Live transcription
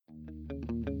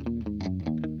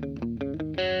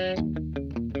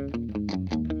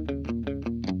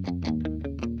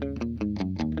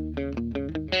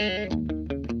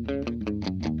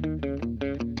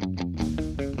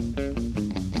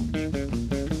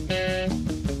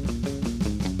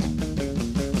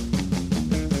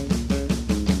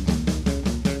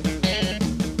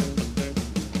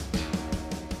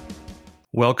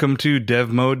Welcome to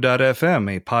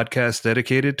DevMode.fm, a podcast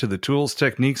dedicated to the tools,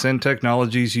 techniques, and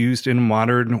technologies used in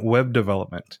modern web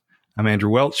development. I'm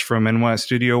Andrew Welch from NY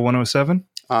Studio 107.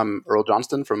 I'm Earl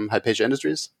Johnston from Hypatia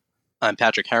Industries. I'm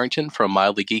Patrick Harrington from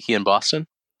Mildly Geeky in Boston.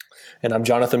 And I'm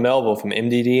Jonathan Melville from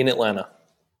MDD in Atlanta.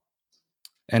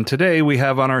 And today we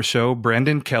have on our show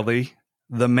Brandon Kelly,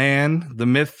 the man, the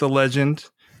myth, the legend,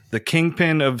 the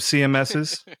kingpin of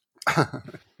CMSs. How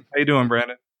you doing,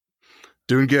 Brandon?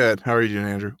 Doing good. How are you doing,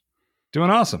 Andrew? Doing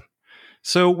awesome.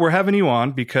 So we're having you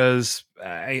on because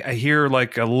I hear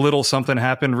like a little something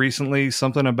happened recently,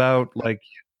 something about like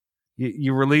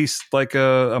you released like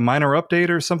a minor update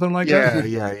or something like that.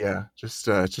 Yeah. Just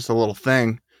a little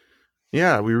thing.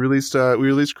 Yeah, we released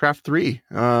Craft 3.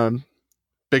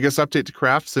 Biggest update to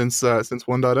Craft since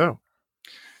 1.0.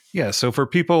 Yeah, so for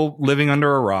people living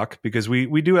under a rock, because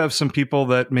we do have some people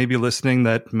that may be listening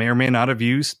that may or may not have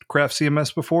used Craft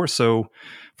CMS before. So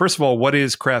first of all, what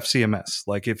is Craft CMS?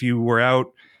 Like if you were out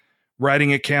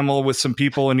riding a camel with some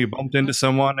people and you bumped into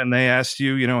someone and they asked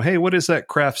you, hey, what is that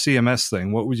Craft CMS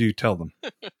thing? What would you tell them?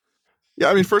 Yeah,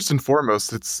 I mean, first and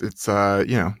foremost, it's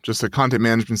just a content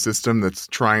management system that's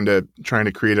trying to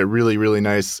create a really, really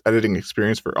nice editing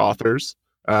experience for authors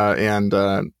and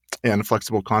a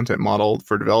flexible content model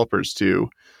for developers to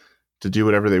do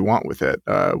whatever they want with it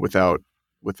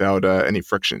without any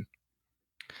friction.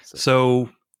 So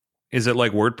is it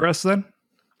like WordPress then?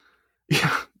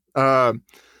 Yeah.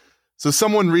 So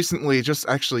someone recently, just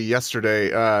actually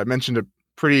yesterday, mentioned a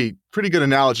pretty good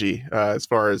analogy as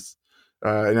far as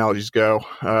analogies go.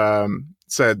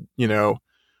 Said,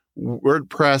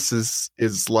 WordPress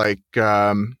is like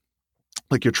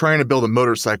you're trying to build a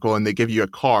motorcycle and they give you a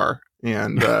car.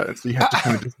 And so you have to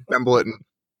kind of disassemble it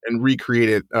and recreate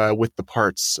it with the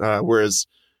parts. Whereas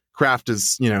Craft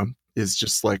is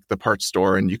just like the parts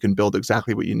store, and you can build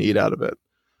exactly what you need out of it.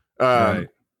 Right.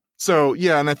 So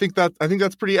yeah, and I think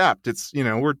that's pretty apt. It's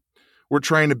we're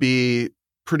trying to be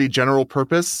pretty general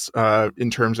purpose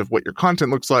in terms of what your content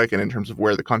looks like, and in terms of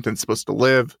where the content's supposed to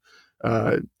live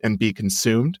and be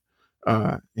consumed.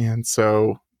 And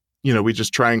so, we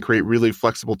just try and create really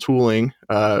flexible tooling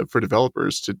for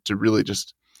developers to really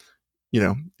just,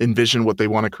 envision what they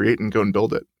want to create and go and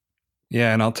build it.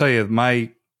 Yeah, and I'll tell you,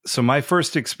 my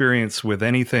first experience with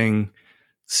anything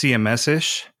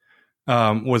CMS-ish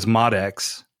was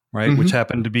ModX, right? Mm-hmm. Which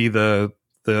happened to be the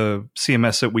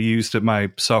CMS that we used at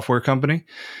my software company.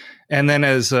 And then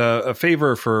as a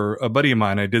favor for a buddy of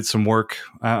mine, I did some work.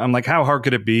 I'm like, how hard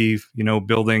could it be,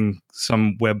 building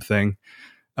some web thing?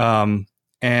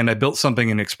 And I built something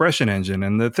in Expression Engine.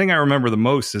 And the thing I remember the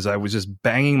most is I was just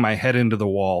banging my head into the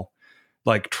wall,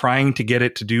 like trying to get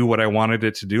it to do what I wanted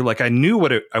it to do. Like I knew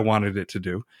what I wanted it to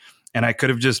do. And I could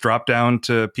have just dropped down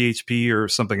to PHP or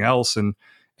something else and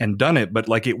done it. But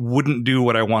like it wouldn't do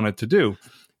what I wanted to do.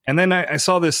 And then I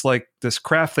saw this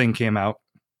Craft thing came out.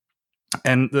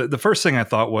 And the first thing I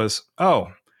thought was, oh,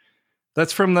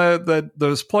 that's from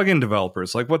those plugin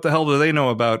developers. Like what the hell do they know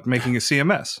about making a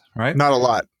CMS, right? Not a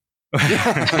lot.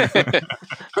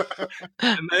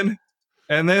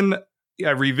 and then I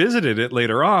revisited it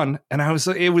later on, and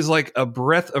it was like a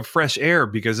breath of fresh air,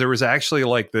 because there was actually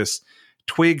like this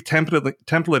Twig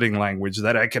templating language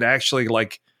that I could actually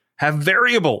like have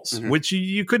variables, mm-hmm. which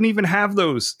you couldn't even have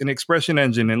those in Expression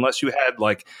Engine unless you had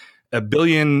like a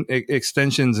billion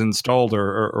extensions installed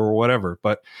or whatever.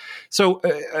 But so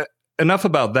enough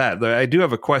about that. I do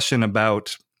have a question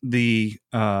about the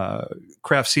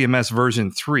Craft CMS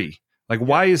version 3. Like,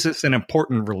 why is this an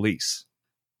important release?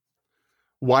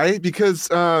 Why? Because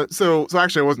so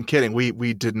actually I wasn't kidding.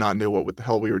 We did not know what the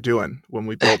hell we were doing when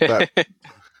we built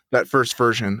that first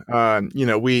version.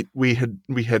 We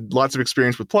had lots of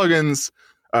experience with plugins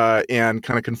and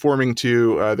kind of conforming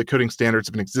to the coding standards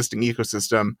of an existing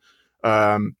ecosystem.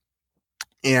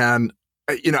 And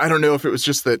I don't know if it was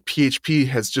just that PHP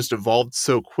has just evolved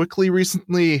so quickly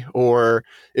recently, or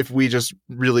if we just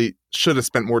really should have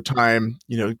spent more time,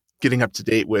 getting up to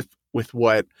date with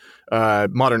what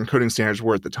modern coding standards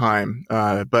were at the time.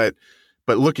 But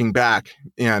looking back,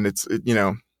 and it's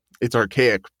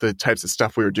archaic, the types of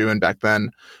stuff we were doing back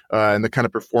then, and the kind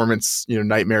of performance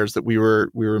nightmares that we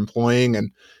were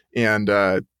employing,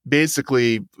 and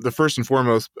basically the first and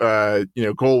foremost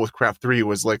goal with Craft 3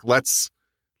 was like, let's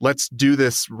do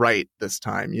this right this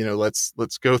time.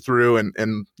 Let's go through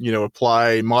and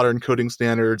apply modern coding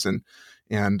standards and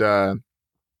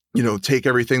take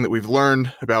everything that we've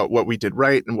learned about what we did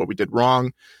right and what we did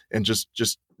wrong, and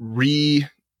just rewrite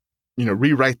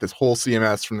this whole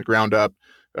CMS from the ground up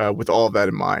with all of that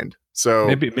in mind. So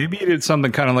maybe you did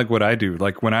something kind of like what I do.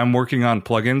 Like when I'm working on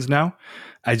plugins now,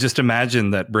 I just imagine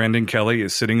that Brandon Kelly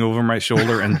is sitting over my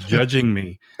shoulder and judging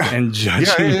me and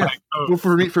judging my code. Well,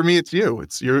 for me, it's you.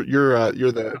 It's you're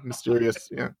the mysterious.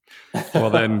 Yeah.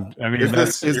 Well, then, I mean, you're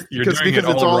because doing it it's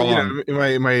all all wrong.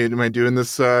 am I doing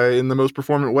this in the most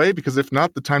performant way? Because if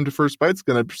not, the time to first bite's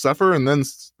going to suffer, and then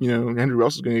Andrew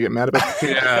Ross is going to get mad about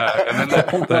it. Yeah, and then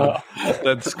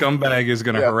that scumbag is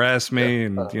going to harass me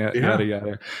and yada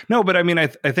yada. No, but I mean, I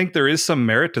think there is some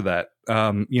merit to that.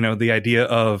 The idea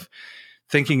of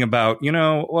thinking about,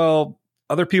 well,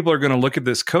 other people are going to look at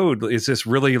this code. Is this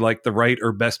really like the right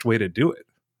or best way to do it?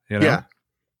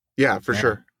 Yeah, for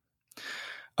sure.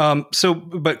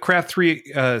 But Craft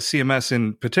 3 CMS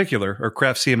in particular, or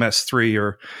Craft CMS 3,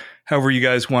 or however you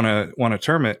guys want to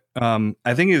term it,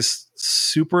 I think is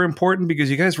super important because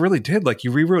you guys really did, like,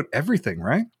 you rewrote everything,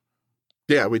 right?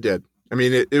 Yeah, we did. I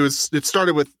mean, it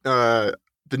started with the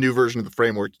new version of the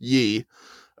framework, Yi,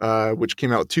 which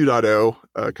came out 2.0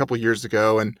 a couple years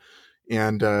ago, and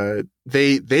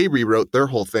they rewrote their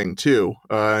whole thing too,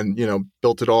 and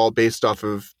built it all based off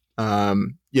of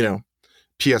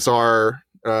PSR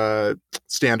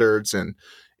standards and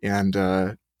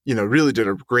really did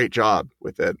a great job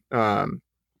with it. And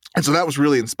so that was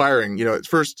really inspiring.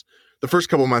 The first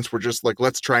couple of months were just like,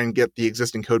 let's try and get the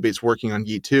existing code base working on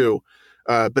Yi 2.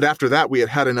 But after that, we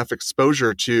had enough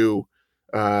exposure to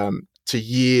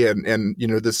Yi and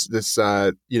this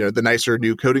the nicer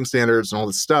new coding standards and all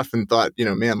this stuff, and thought,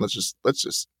 man, let's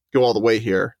just go all the way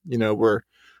here. We're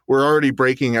already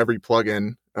breaking every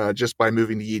plugin just by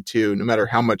moving to Yi 2, no matter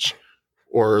how much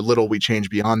or little we change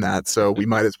beyond that. So we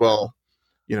might as well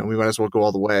go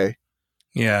all the way.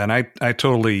 Yeah, and I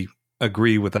totally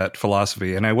agree with that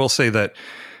philosophy. And I will say that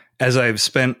as I've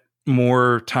spent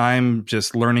more time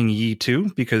just learning Yi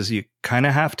 2, because you kind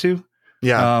of have to.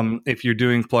 Yeah. If you're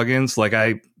doing plugins, like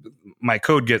my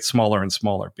code gets smaller and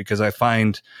smaller because I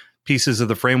find pieces of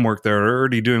the framework that are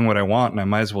already doing what I want, and I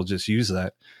might as well just use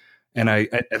that. And I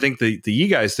think the Yi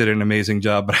guys did an amazing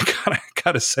job, but I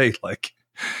gotta say, like,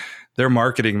 their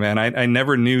marketing, man, I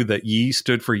never knew that Yi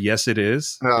stood for yes, it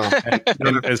is. Oh.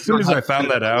 And as soon as I found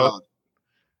that out,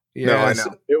 I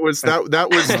know. It was that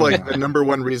was like the number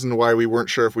one reason why we weren't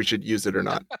sure if we should use it or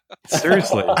not.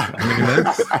 Seriously. I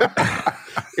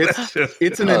mean,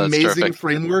 it's an amazing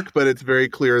framework, but it's very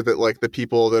clear that, like, the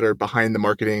people that are behind the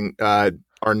marketing are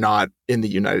not in the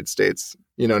United States,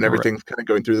 and everything's kind of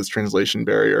going through this translation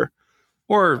barrier.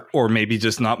 Or maybe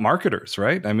just not marketers,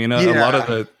 right? I mean, a lot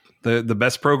of the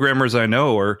best programmers I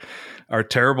know are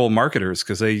terrible marketers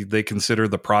because they consider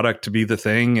the product to be the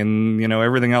thing, and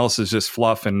everything else is just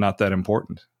fluff and not that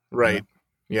important. Right.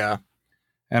 Yeah.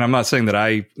 And I'm not saying that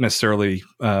I necessarily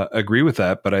agree with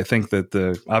that, but I think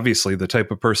that obviously the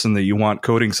type of person that you want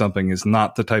coding something is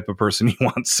not the type of person you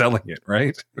want selling it,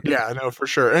 right? Yeah, no, for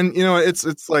sure. And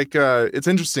it's like it's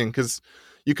interesting because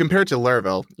you compare it to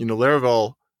Laravel.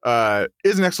 Laravel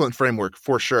is an excellent framework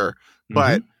for sure,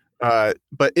 but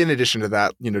in addition to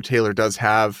that, Taylor does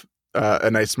have a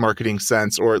nice marketing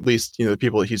sense, or at least the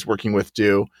people that he's working with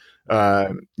do.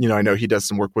 I know he does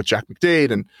some work with Jack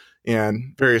McDade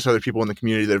and various other people in the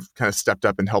community that have kind of stepped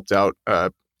up and helped out.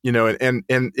 And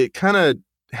it kind of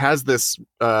has this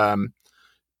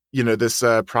this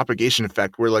propagation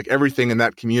effect where, like, everything in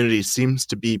that community seems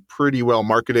to be pretty well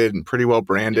marketed and pretty well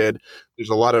branded.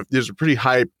 There's a pretty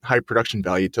high production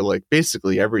value to, like,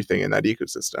 basically everything in that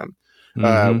ecosystem.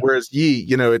 Whereas Yi,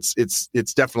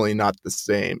 it's definitely not the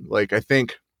same. Like, I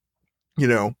think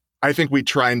we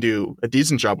try and do a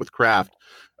decent job with Craft,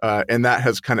 and that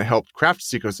has kind of helped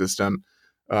Craft's ecosystem.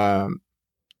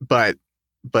 But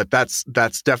that's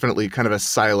definitely kind of a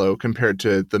silo compared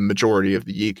to the majority of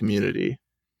the Yi community.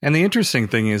 And the interesting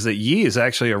thing is that Yi is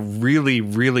actually a really,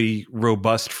 really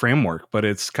robust framework, but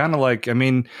it's kind of like, I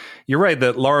mean, you're right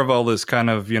that Laravel is kind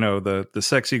of, the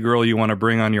sexy girl you want to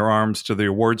bring on your arms to the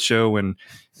awards show, and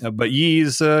but Yi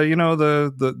is,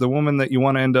 the woman that you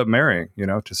want to end up marrying,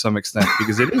 to some extent,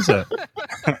 because it is a,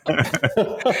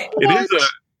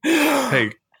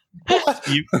 hey,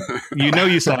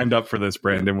 you signed up for this,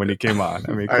 Brandon, when you came on.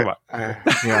 I mean, come on.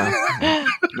 Yeah.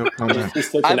 No comment.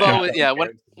 I've always,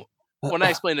 when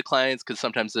I explain to clients, because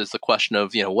sometimes there's the question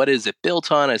of, what is it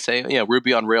built on? I say,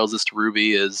 Ruby on Rails is to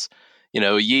Ruby, is,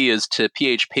 Yi is to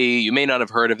PHP. You may not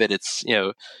have heard of it. It's,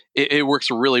 it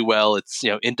works really well. It's,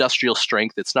 industrial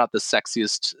strength. It's not the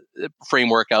sexiest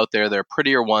framework out there. There are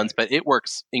prettier ones, but it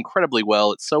works incredibly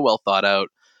well. It's so well thought out.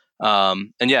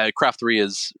 Craft 3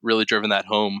 has really driven that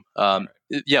home.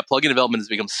 Plugin development has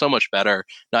become so much better,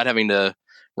 not having to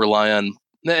rely on.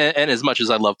 And as much as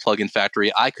I love Plugin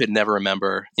Factory, I could never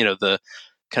remember, the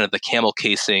kind of the camel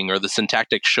casing or the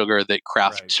syntactic sugar that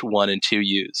Craft 1 and 2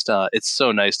 used. It's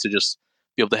so nice to just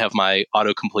be able to have my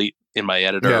autocomplete in my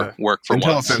editor work for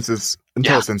once.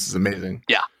 IntelliSense is amazing.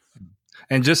 Yeah.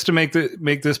 And just to make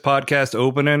this podcast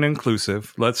open and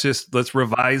inclusive, let's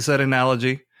revise that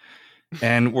analogy.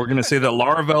 And we're going to say that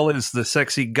Laravel is the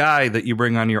sexy guy that you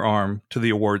bring on your arm to the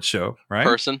awards show, right?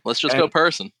 Person. Let's just go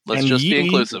person. Let's just be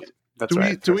inclusive. That's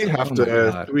right. Do we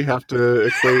have to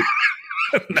equate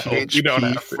No, PHP you don't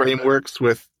have to. frameworks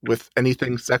with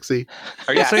anything sexy?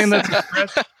 Are you saying that's a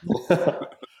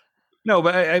threat? No,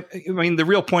 but I mean, the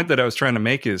real point that I was trying to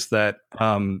make is that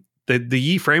the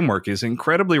Yi framework is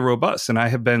incredibly robust, and I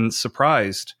have been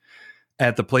surprised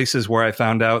at the places where I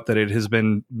found out that it has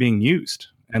been being used,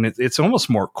 and it's almost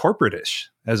more corporate-ish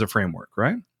as a framework,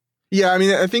 right? Yeah, I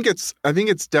mean, I think it's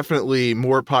definitely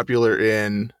more popular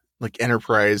in like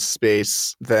enterprise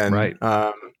space than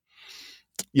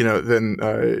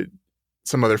than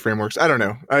some other frameworks. I don't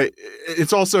know.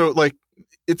 It's also like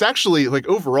it's actually like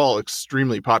overall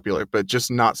extremely popular, but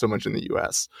just not so much in the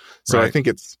US. So I think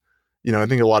it's I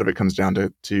think a lot of it comes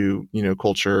down to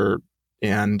culture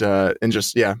and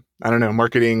just I don't know,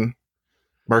 marketing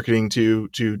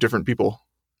to different people.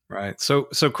 Right. So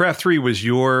Craft 3 was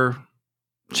your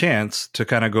chance to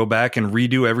kind of go back and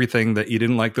redo everything that you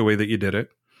didn't like the way that you did it,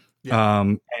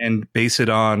 and base it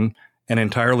on an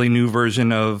entirely new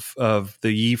version of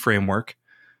the Yi framework.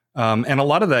 And a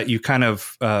lot of that you kind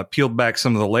of peeled back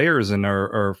some of the layers and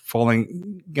are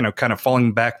falling, kind of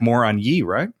falling back more on Yi,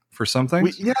 right? For some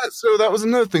things. So that was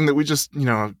another thing that we just,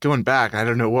 going back, I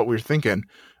don't know what we were thinking.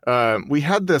 We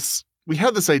had this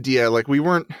idea, like we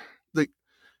weren't like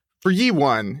for Yi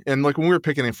 1 and like when we were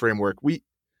picking a framework,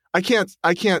 I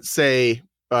can't say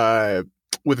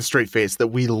with a straight face that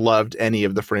we loved any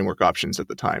of the framework options at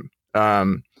the time.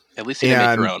 At least you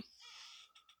didn't make your own.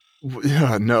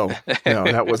 No,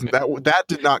 that wasn't that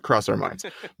did not cross our minds.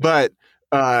 But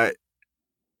we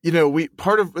in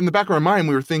the back of our mind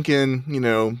we were thinking,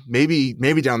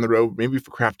 maybe down the road, maybe for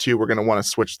Craft 2 we're going to want to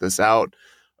switch this out.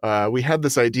 We had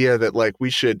this idea that like we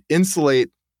should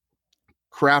insulate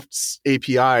Craft's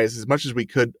APIs as much as we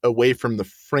could away from the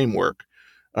framework.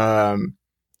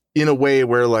 In a way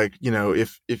where like,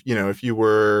 if you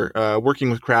were working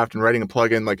with Craft and writing a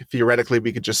plugin, like theoretically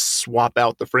we could just swap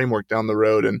out the framework down the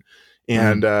road and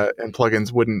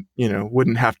plugins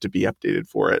wouldn't have to be updated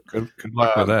for it. Good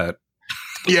luck with that.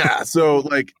 Yeah. So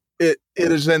like it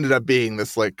has ended up being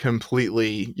this like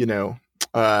completely, the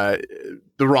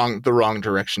wrong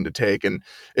direction to take. And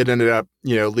it ended up,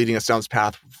 leading us down this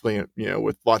path,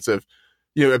 with lots of,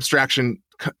 abstraction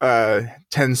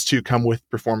tends to come with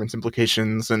performance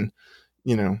implications and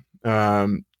the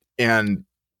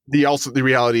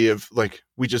reality of like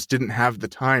we just didn't have the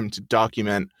time to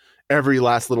document every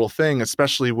last little thing,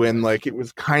 especially when like it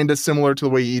was kind of similar to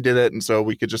the way you did it, and so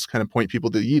we could just kind of point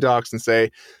people to the eDocs and say,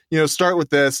 start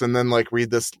with this and then like read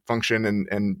this function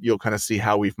and you'll kind of see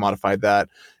how we've modified that.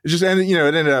 It just ended, it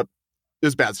ended up it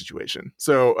was a bad situation.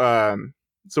 So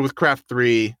with Craft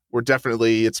 3, we're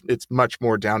definitely it's much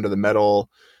more down to the metal.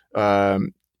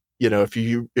 If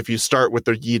you start with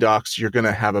the eDocs, you're going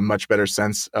to have a much better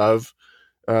sense of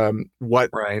what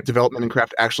development in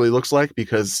Craft actually looks like,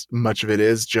 because much of it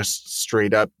is just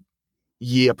straight up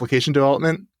Yi application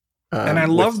development. And I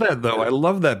love that though. I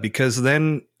love that because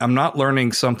then I'm not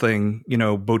learning something,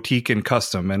 boutique and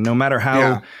custom. And no matter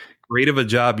how great of a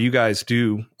job you guys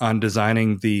do on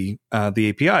designing the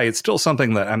API, it's still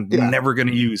something that I'm never going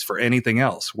to use for anything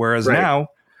else. Whereas now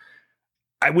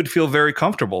I would feel very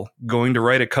comfortable going to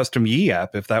write a custom Yi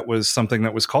app if that was something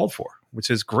that was called for, which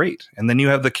is great. And then you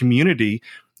have the community,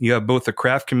 you have both the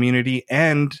Craft community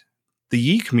and the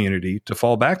Yi community to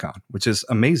fall back on, which is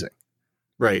amazing.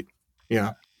 Right.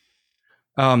 Yeah.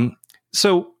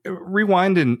 So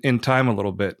rewind in time a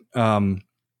little bit.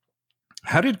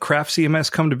 How did Craft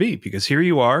CMS come to be? Because here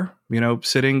you are,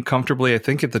 sitting comfortably. I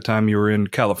think at the time you were in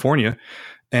California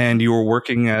and you were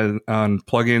working on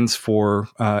plugins for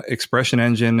Expression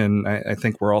Engine. And I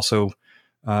think we're also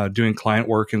doing client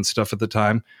work and stuff at the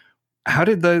time. How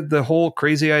did the whole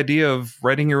crazy idea of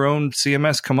writing your own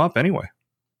CMS come up anyway?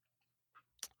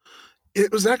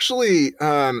 It was actually,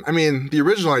 the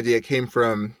original idea came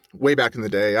from way back in the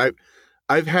day.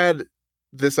 I've had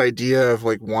this idea of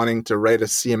like wanting to write a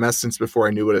CMS since before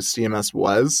I knew what a CMS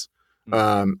was.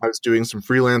 I was doing some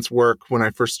freelance work when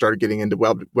I first started getting into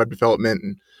web development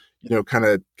and, kind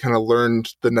of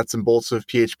learned the nuts and bolts of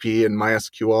PHP and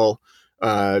MySQL,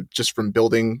 just from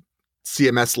building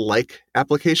CMS-like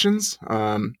applications,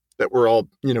 that were all,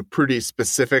 pretty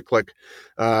specific, like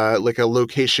a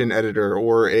location editor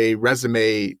or a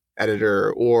resume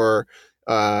editor or,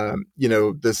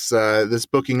 this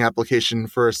booking application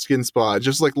for a skin spa,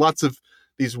 just like lots of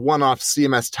these one-off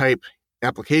CMS type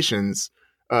applications.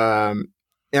 And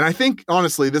I think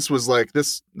honestly, this was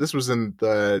in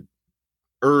the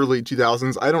early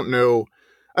 2000s. I don't know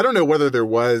whether there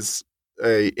was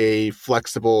a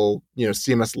flexible,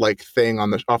 CMS like thing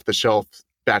off the shelf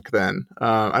back then.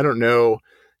 I don't know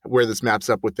where this maps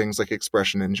up with things like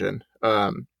Expression Engine.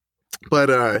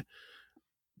 But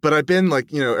I've been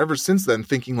ever since then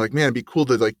thinking man, it'd be cool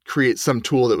to create some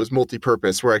tool that was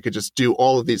multi-purpose where I could just do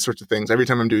all of these sorts of things every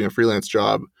time I'm doing a freelance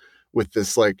job with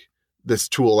this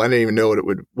tool. I didn't even know what it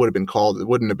would have been called. It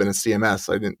wouldn't have been a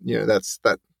CMS. I didn't,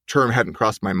 that term hadn't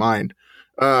crossed my mind.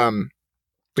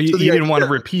 But you didn't want to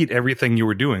repeat everything you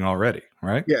were doing already,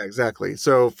 right? Yeah, exactly.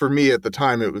 So for me at the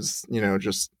time, it was,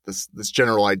 just this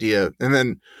general idea. And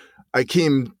then I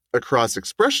came across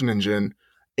Expression Engine,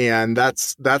 and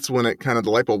that's when it kind of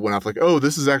the light bulb went off. Oh,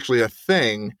 this is actually a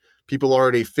thing. People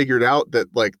already figured out that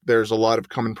there's a lot of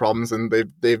common problems, and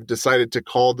they've decided to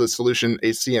call the solution a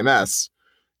CMS.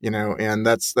 And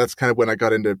that's kind of when I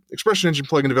got into Expression Engine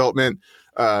plugin development.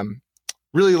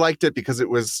 Really liked it because it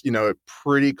was,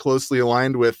 pretty closely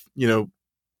aligned with,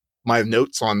 my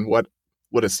notes on what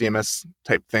a CMS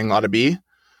type thing ought to be.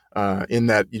 In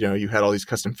that, you had all these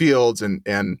custom fields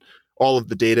and all of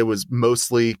the data was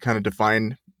mostly kind of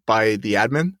defined by the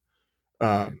admin.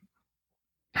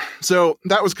 So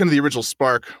that was kind of the original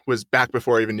spark, was back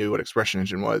before I even knew what Expression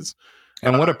Engine was.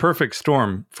 And what a perfect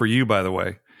storm for you, by the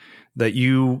way, that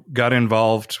you got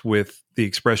involved with the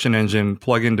Expression Engine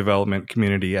plugin development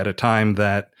community at a time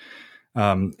that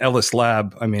Ellis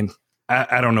Lab,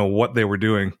 I don't know what they were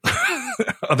doing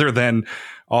other than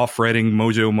off writing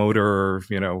Mojo Motor or,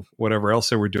 whatever else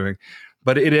they were doing.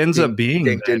 But it ends up being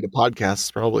into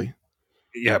podcasts, probably.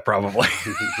 Yeah, probably.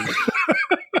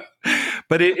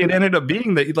 But it ended up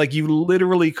being that you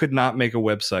literally could not make a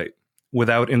website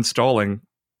without installing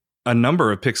a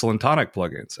number of Pixel and Tonic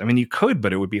plugins. You could,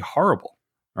 but it would be horrible,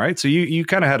 right? So you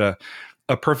kind of had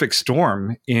a perfect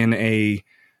storm in your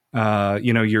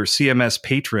CMS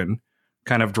patron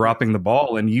kind of dropping the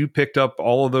ball, and you picked up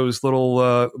all of those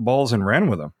little balls and ran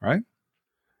with them, right?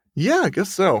 Yeah, I guess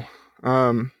so.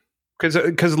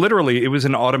 Because literally it was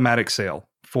an automatic sale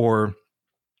for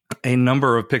a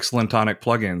number of Pixel and Tonic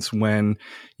plugins when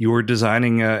you were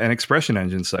designing an Expression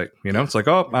Engine site. It's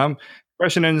I'm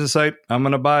Expression Engine site, I'm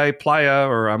going to buy Playa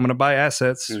or I'm going to buy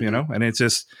assets, and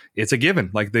it's a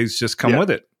given. They just come with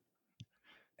it.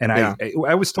 And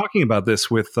I was talking about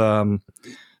this with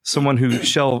someone who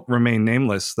shall remain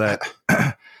nameless, that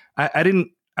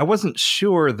I wasn't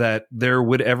sure that there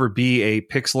would ever be a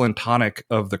Pixel and Tonic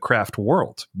of the craft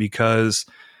world, because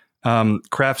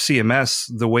craft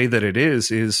CMS, the way that it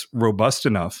is robust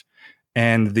enough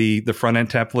and the front end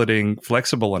templating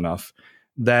flexible enough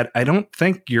that I don't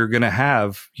think you're going to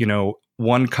have,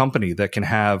 one company that can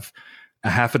have a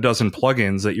half a dozen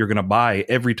plugins that you're going to buy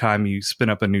every time you spin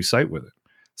up a new site with it.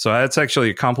 So that's actually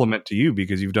a compliment to you,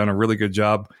 because you've done a really good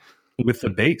job with the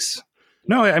base.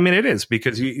 No, it is,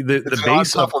 because the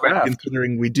base of craft,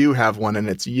 considering we do have one and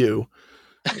it's you.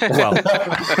 Well,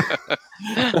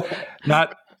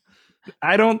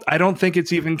 I don't think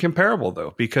it's even comparable,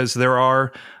 though, because there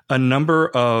are a number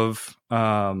of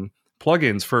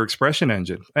plugins for Expression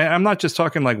Engine. And I'm not just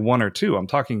talking one or two. I'm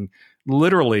talking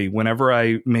literally whenever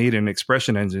I made an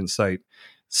Expression Engine site,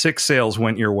 6 sales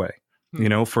went your way,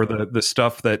 for the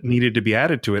stuff that needed to be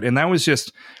added to it. And that was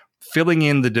just filling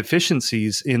in the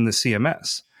deficiencies in the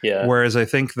CMS. Yeah. Whereas I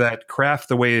think that craft,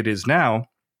 the way it is now,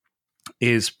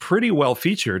 is pretty well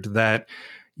featured, that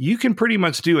you can pretty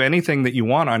much do anything that you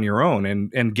want on your own.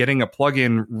 And getting a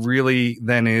plugin really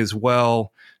then is,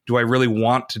 well, do I really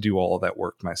want to do all of that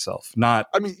work myself? Not.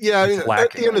 At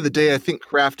the end of the day, I think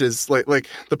craft is like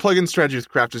the plugin strategy with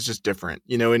craft is just different.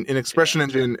 In Expression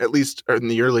Engine, at least in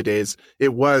the early days,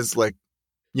 it was a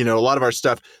lot of our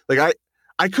stuff.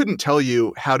 I couldn't tell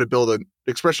you how to build an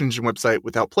Expression Engine website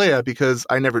without Playa, because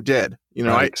I never did.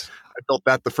 Right. I built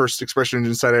that the first Expression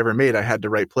Engine site I ever made. I had to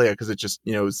write Playa because it just,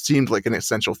 seemed like an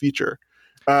essential feature.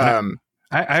 I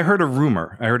heard a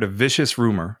rumor. I heard a vicious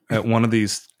rumor at one of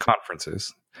these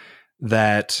conferences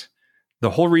that the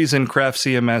whole reason Craft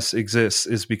CMS exists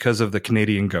is because of the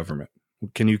Canadian government.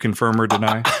 Can you confirm or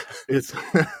deny? It's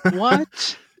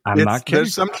what? I'm not kidding.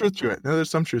 There's some truth to it. No,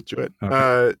 there's some truth to it.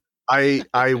 Okay.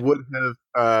 I would have.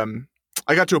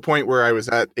 I got to a point where I was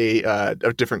at a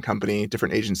different company,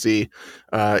 different agency,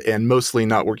 and mostly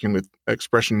not working with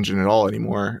Expression Engine at all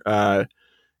anymore.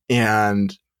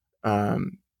 And I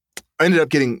ended up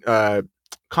getting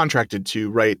contracted to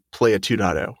write Playa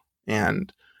 2.0,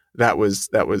 and that was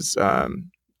there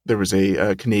was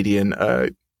a Canadian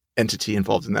entity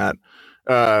involved in that.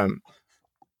 And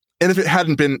if it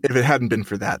hadn't been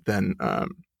for that, then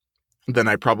then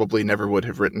I probably never would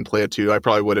have written Playa 2. I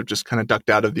probably would have just kind of ducked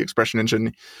out of the expression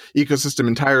engine ecosystem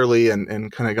entirely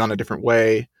and kind of gone a different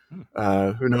way.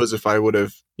 Who knows if I would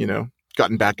have,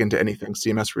 gotten back into anything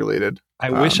CMS related.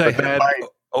 I wish I had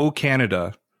O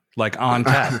Canada like on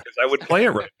tap because I would play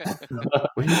it right. Do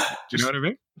you know what I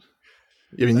mean?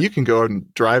 I mean, you can go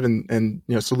and drive and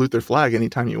salute their flag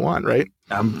anytime you want, right?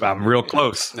 I'm real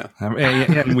close. No.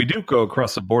 And we do go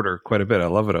across the border quite a bit. I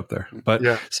love it up there. But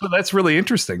so that's really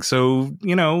interesting. So,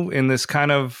 in this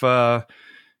kind of,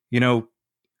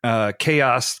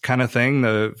 chaos kind of thing,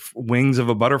 the wings of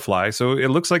a butterfly. So it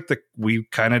looks like we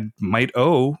kind of might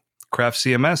owe Craft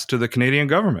CMS to the Canadian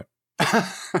government.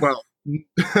 Well,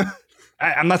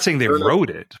 I'm not saying they wrote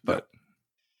it, but.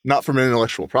 Not from an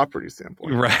intellectual property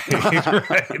standpoint.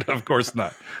 Right. Of course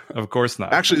not.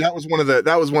 Actually, that was one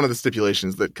of the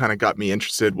stipulations that kind of got me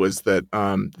interested was that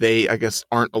they, I guess,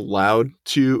 aren't allowed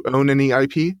to own any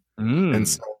IP. And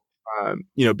so,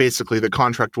 basically the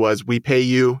contract was we pay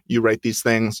you, you write these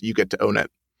things, you get to own it.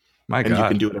 My God. You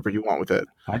can do whatever you want with it.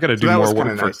 I got to do more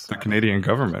work for the Canadian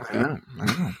government. I know.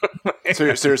 So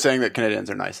you're saying that Canadians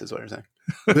are nice, is what you're saying?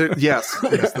 Yes,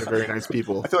 they're very nice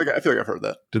people. I feel like I've heard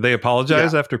that. Did they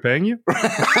apologize after paying you?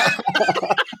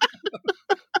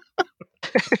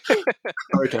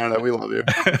 Sorry, Canada, we love you.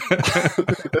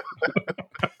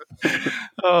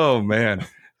 Oh man.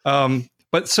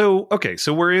 But so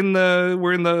we're in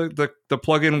the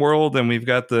plugin world, and we've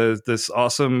got this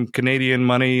awesome Canadian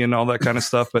money and all that kind of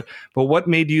stuff. But what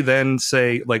made you then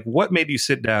say, like, what made you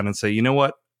sit down and say, you know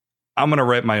what, I'm going to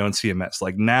write my own CMS.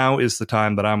 Like, now is the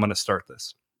time that I'm going to start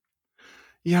this.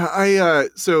 Yeah,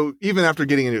 so even after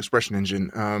getting into Expression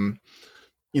Engine,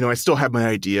 I still had my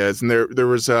ideas, and there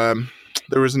was an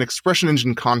Expression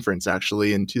Engine conference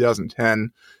actually in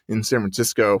 2010 in San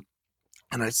Francisco,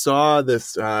 and I saw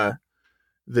this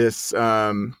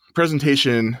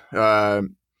presentation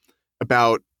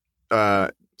about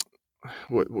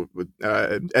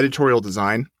editorial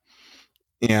design,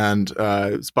 and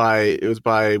it was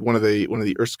by one of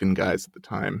the Erskine guys at the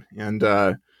time, and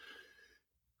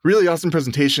really awesome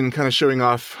presentation, kind of showing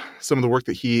off some of the work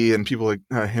that he and people like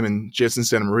him and Jason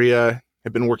Santa Maria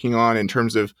have been working on in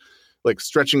terms of like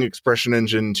stretching Expression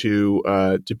Engine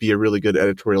to be a really good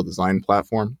editorial design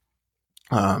platform.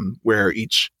 Where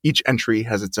each entry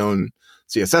has its own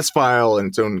CSS file and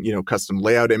its own, custom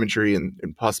layout imagery and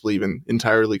possibly even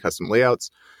entirely custom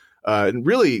layouts. And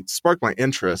really sparked my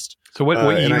interest. So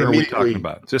what year are we talking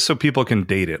about? Just so people can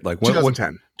date it. Like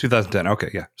 2010. 2010. Okay.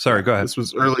 Yeah. Sorry. Go ahead. This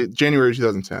was early January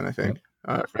 2010, I think,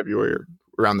 February or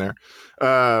around there.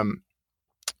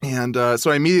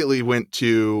 So I immediately went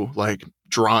to like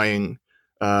drawing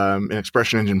an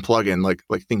Expression Engine plugin, like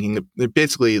thinking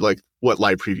basically like what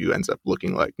live preview ends up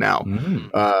looking like now.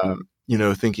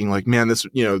 Thinking like, man, this,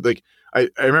 I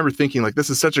remember thinking like, this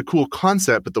is such a cool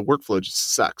concept, but the workflow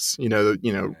just sucks.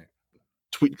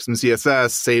 Tweak some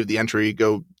CSS, save the entry,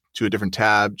 go to a different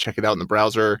tab, check it out in the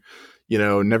browser,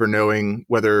 never knowing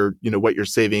whether, what you're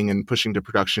saving and pushing to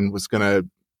production was going to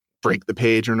break the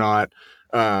page or not.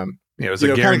 It was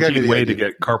a guaranteed way to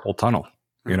get carpal tunnel.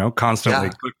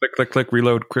 Constantly click,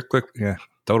 reload, click. Yeah,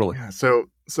 totally. Yeah, so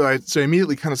I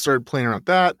immediately kind of started playing around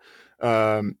with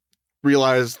that.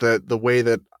 Realized that the way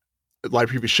that live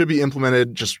preview should be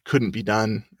implemented just couldn't be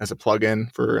done as a plugin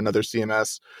for another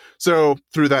CMS. So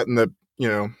threw that in the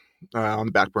on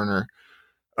the back burner.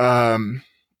 And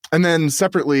then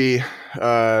separately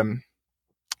had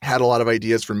a lot of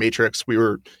ideas for Matrix.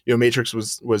 Matrix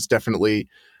was definitely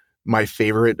my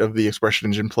favorite of the Expression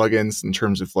Engine plugins in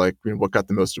terms of like what got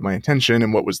the most of my attention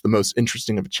and what was the most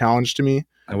interesting of a challenge to me.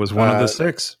 That was one of the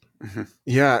 6.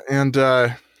 Yeah, and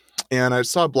I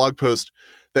saw a blog post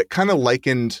that kind of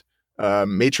likened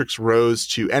Matrix rows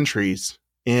to entries,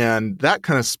 and that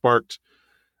kind of sparked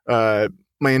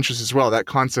my interest as well. That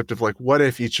concept of like, what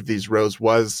if each of these rows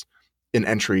was an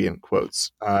entry in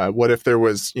quotes? What if there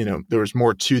was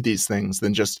more to these things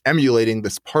than just emulating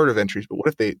this part of entries, but what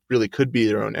if they really could be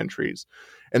their own entries?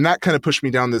 And that kind of pushed me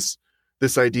down this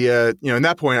idea. In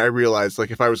that point I realized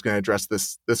like if I was going to address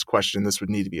this question, this would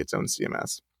need to be its own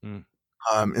CMS.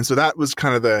 And so that was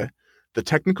kind of the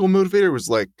technical motivator, was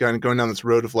like kind of going down this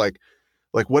road of like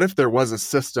what if there was a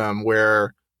system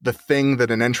where the thing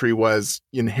that an entry was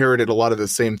inherited a lot of the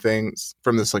same things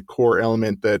from this like core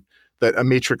element that a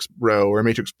matrix row or a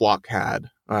matrix block had,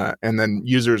 and then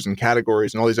users and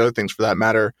categories and all these other things for that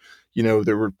matter.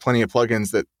 There were plenty of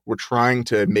plugins that were trying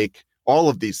to make all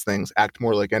of these things act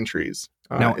more like entries.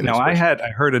 Now I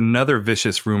heard another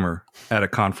vicious rumor at a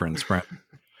conference, Brent,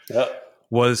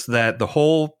 was that the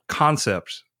whole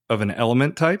concept of an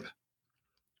element type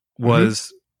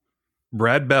was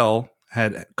Brad Bell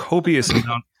had copious amounts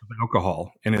of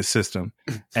alcohol in his system.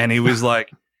 And he was like,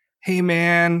 hey,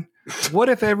 man, what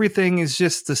if everything is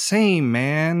just the same,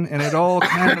 man? And it all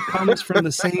kind of comes from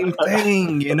the same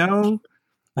thing, you know?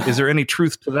 Is there any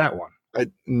truth to that one?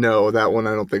 No, that one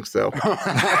I don't think so.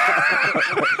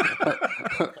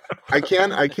 I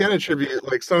can attribute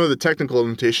like some of the technical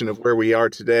implementation of where we are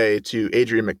today to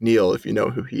Adrian McNeil, if you know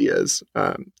who he is.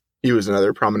 He was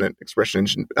another prominent expression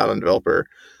engine add-on developer.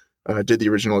 Did the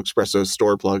original Espresso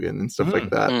store plugin and stuff like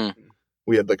that.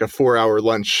 We had like a 4-hour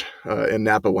lunch in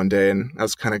Napa one day, and I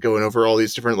was kind of going over all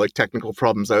these different like technical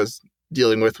problems I was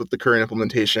dealing with the current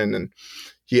implementation, and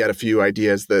he had a few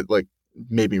ideas that like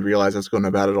made me realize I was going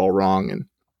about it all wrong. And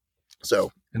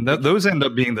so, and those end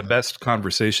up being the best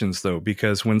conversations, though,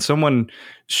 because when someone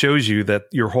shows you that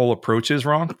your whole approach is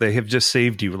wrong, they have just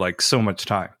saved you like so much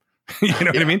time. You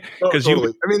know what I mean? Because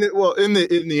in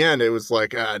the end, it was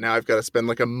like now I've got to spend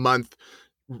like a month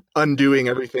undoing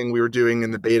everything we were doing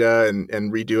in the beta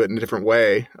and redo it in a different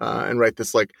way and write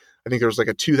this like I think there was like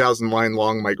a 2,000 line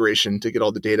long migration to get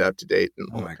all the data up to date. And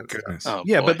oh my goodness! Oh,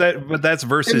 yeah, boy. but that's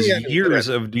versus years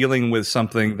of dealing with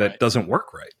something that doesn't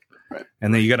work right.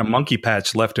 And then you got a monkey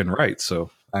patch left and right.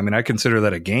 So I mean, I consider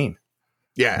that a gain.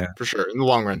 Yeah, for sure in the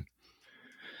long run.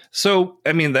 So,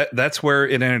 I mean, that's where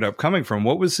it ended up coming from.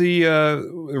 What was the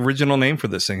original name for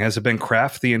this thing? Has it been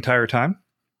Craft the entire time?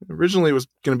 Originally, it was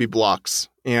going to be Blocks.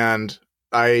 And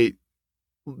I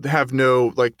have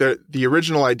no, like, the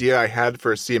original idea I had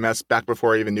for a CMS back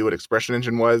before I even knew what Expression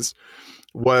Engine was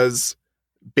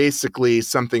basically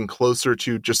something closer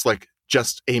to just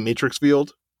a matrix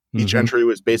field. Each entry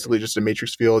was basically just a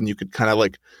matrix field, and you could kind of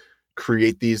like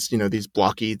create these, these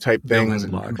blocky type things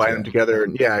and combine them together.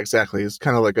 And yeah, exactly. It's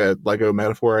kind of like a Lego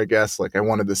metaphor, I guess. Like I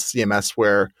wanted this CMS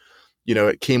where,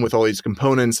 it came with all these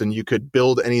components and you could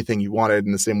build anything you wanted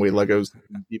in the same way Legos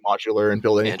be modular and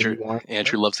build anything you want.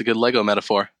 Andrew loves a good Lego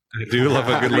metaphor. I do love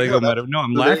a good Lego metaphor. No,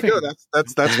 I'm laughing. There you go.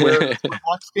 That's where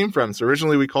Blocks came from. So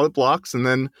originally we called it Blocks and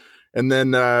then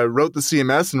wrote the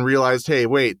CMS and realized, hey,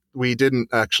 wait, we didn't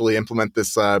actually implement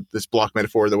this block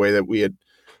metaphor the way that we had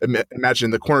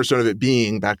imagined the cornerstone of it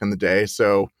being back in the day.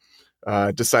 So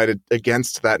decided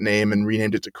against that name and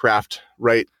renamed it to Craft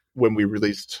right when we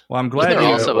released. Well, I'm glad there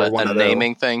also a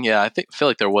naming thing. Yeah, I feel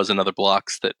like there was another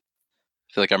Blocks that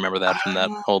I feel like I remember that from that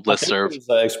old listserv. It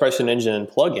was Expression Engine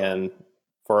plugin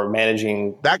for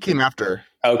managing. That came after.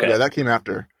 Okay. Yeah, that came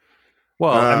after.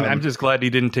 Well, I'm just glad he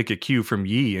didn't take a cue from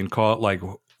Yi and call it like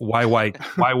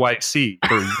YYC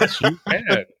for yes, you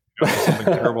can. Something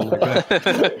terrible like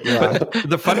that. Yeah.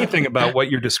 The funny thing about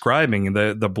what you're describing,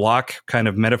 the block kind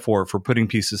of metaphor for putting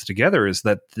pieces together, is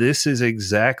that this is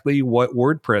exactly what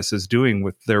WordPress is doing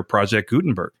with their Project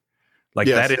Gutenberg. Like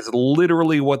that is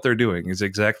literally what they're doing. Is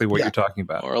exactly what you're talking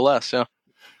about, more or less. Yeah.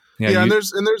 Yeah, and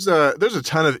there's a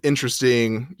ton of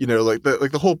interesting, like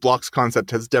the whole blocks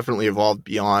concept has definitely evolved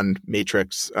beyond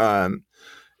Matrix. And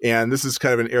this is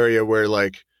kind of an area where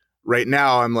like right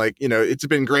now I'm like, it's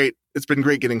been great. It's been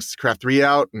great getting Craft 3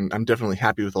 out, and I'm definitely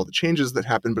happy with all the changes that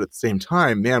happened. But at the same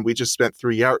time, man, we just spent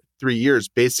 3 years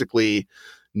basically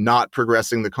not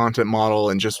progressing the content model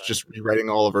and just rewriting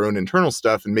all of our own internal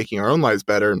stuff and making our own lives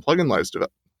better and plugin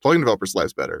developers'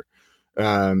 lives better.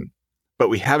 But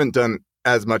we haven't done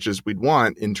as much as we'd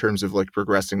want in terms of like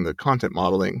progressing the content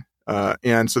modeling.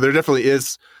 And so there definitely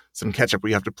is some catch up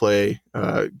we have to play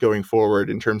going forward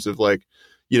in terms of like,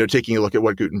 taking a look at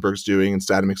what Gutenberg's doing and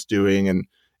Statomic's doing.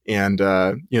 And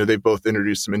they've both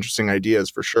introduced some interesting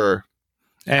ideas for sure.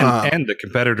 And the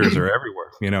competitors are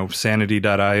everywhere,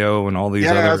 Sanity.io and all these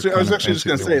other. I was actually just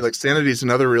going to say, like, Sanity is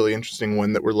another really interesting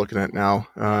one that we're looking at now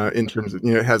in terms of,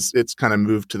 it's kind of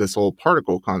moved to this whole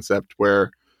particle concept where,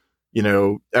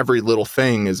 every little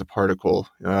thing is a particle.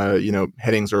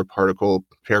 Headings are a particle,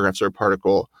 paragraphs are a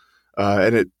particle,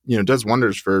 and it does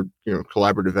wonders for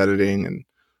collaborative editing, and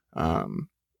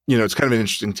it's kind of an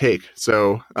interesting take.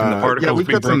 So can the particles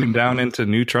be broken down into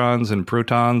neutrons and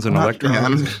protons and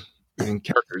electrons? And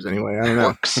characters, anyway. I don't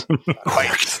know.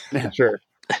 Yeah, sure.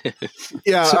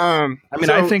 Yeah. So,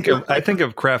 I think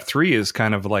of Craft 3 as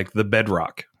kind of like the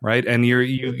bedrock, right? And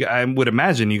I would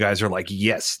imagine you guys are like,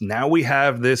 yes, now we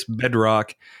have this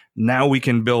bedrock. Now we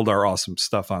can build our awesome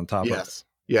stuff on top of it.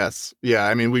 Yes. Yeah.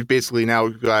 I mean, we've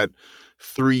got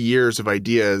 3 years of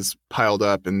ideas piled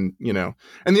up, and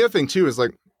and the other thing too is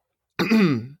like,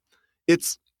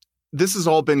 this has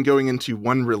all been going into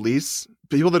one release.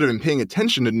 People that have been paying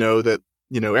attention to know that,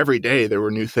 every day there were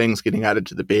new things getting added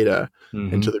to the beta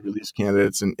and to the release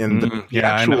candidates. And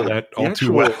I know that all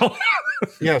too well.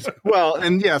 Yes. Well,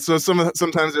 and yeah, so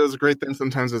sometimes it was a great thing.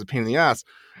 Sometimes it was a pain in the ass.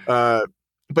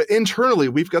 But internally,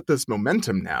 we've got this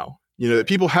momentum now. that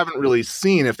people haven't really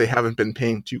seen if they haven't been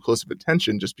paying too close of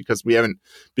attention, just because we haven't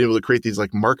been able to create these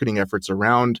like marketing efforts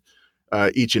around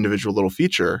each individual little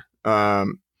feature. But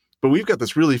we've got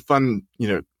this really fun,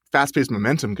 fast-paced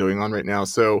momentum going on right now.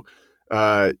 So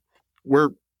we're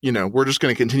just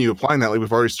going to continue applying that. Like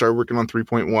we've already started working on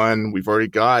 3.1. We've already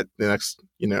got the next,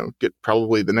 get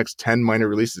probably the next 10 minor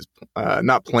releases,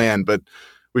 not planned, but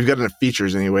we've got enough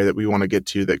features anyway that we want to get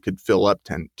to that could fill up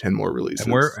 10 more releases.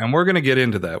 And we're going to get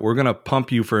into that. We're going to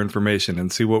pump you for information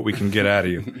and see what we can get out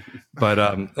of you.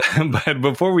 But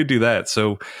before we do that,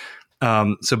 so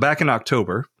back in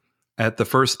October at the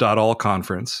first .all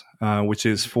conference, which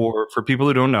is for people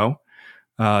who don't know,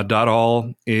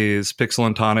 .all is Pixel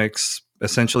and Tonic's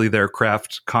essentially their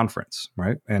craft conference,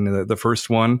 right? And the first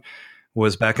one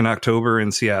was back in October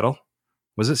in Seattle.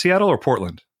 Was it Seattle or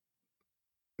Portland?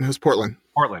 It was Portland.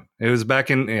 Portland. It was back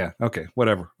in, okay,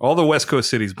 whatever. All the West Coast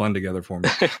cities blend together for me.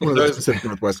 Well, those Pacific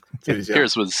Northwest cities, yeah.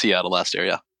 Here's was Seattle last year,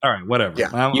 yeah. All right, whatever. Yeah.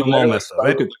 I'm all messed up.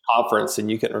 At the conference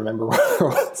and you can remember where it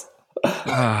was.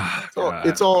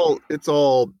 It's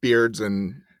all beards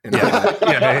and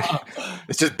yeah.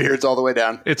 It's just beards all the way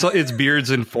down. It's beards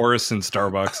and forests and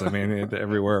Starbucks. I mean,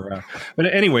 everywhere around.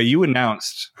 But anyway, you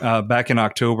announced back in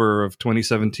October of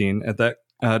 2017 at that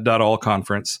 .all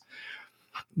conference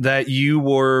that you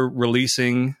were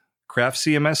releasing Craft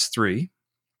CMS 3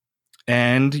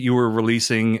 and you were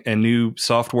releasing a new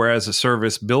software as a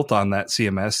service built on that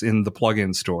CMS in the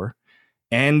plugin store,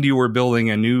 and you were building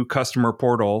a new customer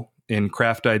portal in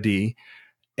Craft ID,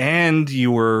 and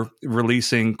you were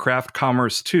releasing Craft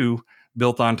Commerce 2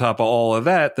 built on top of all of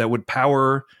that would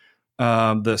power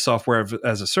the software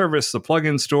as a service, the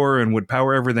plugin store, and would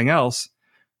power everything else.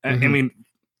 Mm-hmm. I mean,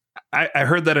 I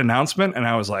heard that announcement and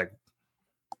I was like,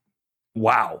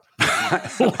 wow,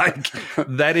 like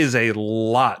that is a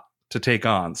lot to take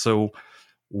on. So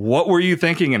what were you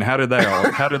thinking and how did that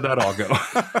all go?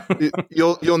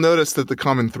 You'll notice that the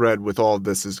common thread with all of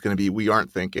this is going to be, we aren't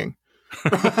thinking.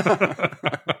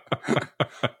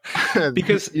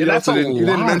 Because you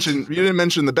didn't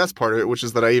mention the best part of it, which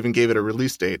is that I even gave it a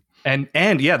release date. And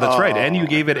yeah, that's right. And you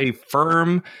gave it a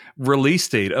firm release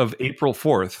date of April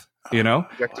 4th,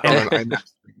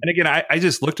 And again, I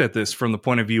just looked at this from the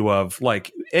point of view of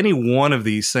like any one of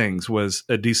these things was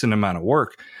a decent amount of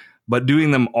work, but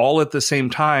doing them all at the same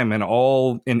time and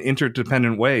all in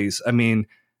interdependent ways. I mean,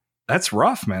 that's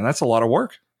rough, man. That's a lot of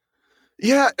work.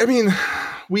 Yeah. I mean,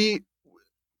 we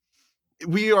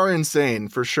are insane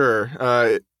for sure.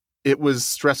 It was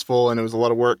stressful and it was a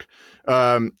lot of work.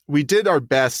 We did our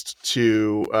best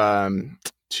to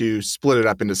split it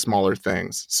up into smaller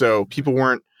things. So people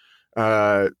weren't,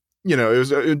 it was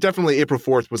definitely April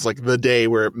 4th was like the day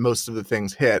where most of the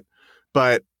things hit.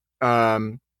 But,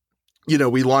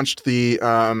 we launched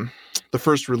the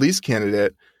first release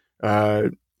candidate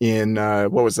in,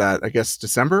 what was that? I guess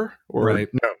December or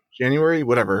January,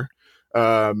 whatever.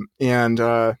 And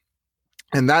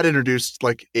that introduced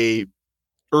like a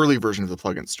early version of the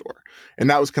plugin store. And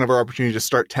that was kind of our opportunity to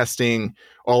start testing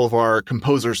all of our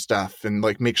composer stuff and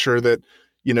like make sure that,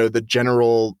 the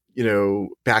general,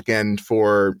 back end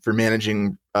for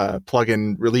managing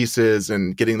plugin releases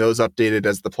and getting those updated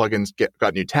as the plugins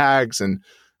got new tags and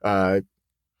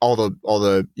all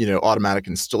the automatic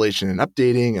installation and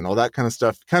updating and all that kind of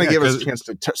stuff kind of gave us a chance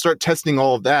to start testing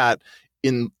all of that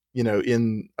in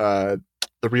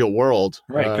the real world.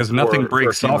 Right, because nothing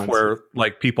breaks software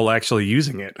like people actually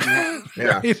using it.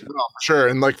 Yeah, right? No, for sure.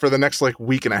 And like for the next like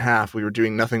week and a half, we were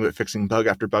doing nothing but fixing bug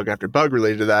after bug after bug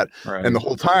related to that. Right. And the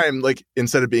whole time, like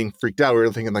instead of being freaked out, we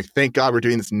were thinking like, thank God we're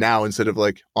doing this now instead of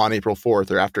like on April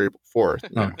 4th or after April 4th.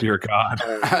 Oh, dear God.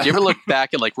 Do you ever look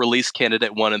back at like release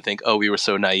candidate 1 and think, oh, we were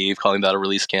so naive calling that a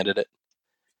release candidate?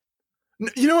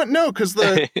 You know what? No, because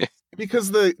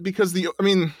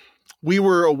we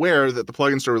were aware that the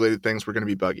plugin store related things were going to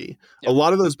be buggy. Yep. A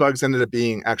lot of those bugs ended up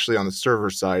being actually on the server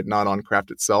side, not on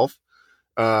Craft itself.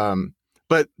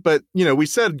 But we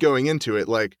said going into it,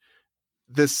 like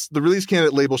the release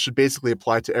candidate label should basically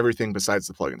apply to everything besides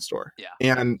the plugin store.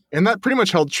 Yeah. And that pretty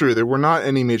much held true. There were not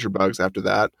any major bugs after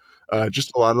that.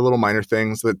 Just a lot of little minor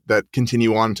things that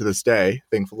continue on to this day,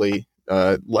 thankfully,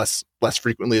 less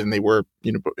frequently than they were,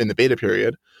 in the beta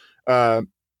period.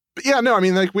 But yeah, no, I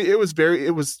mean, like we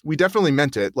definitely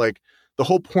meant it. Like the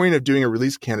whole point of doing a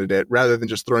release candidate rather than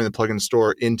just throwing the plugin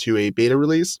store into a beta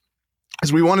release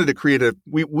is we wanted to create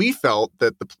we felt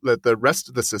that the rest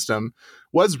of the system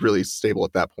was really stable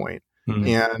at that point.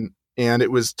 Mm-hmm. And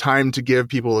it was time to give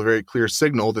people a very clear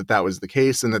signal that was the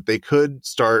case and that they could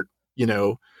start,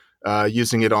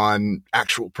 using it on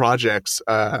actual projects,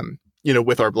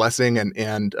 with our blessing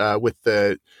and with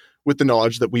with the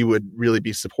knowledge that we would really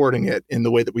be supporting it in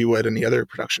the way that we would any other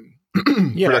production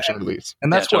production release.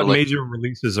 And that's totally. what major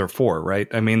releases are for, right?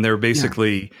 I mean, they're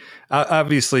basically,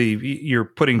 obviously, you're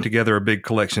putting together a big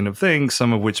collection of things,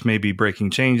 some of which may be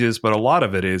breaking changes, but a lot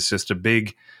of it is just a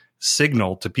big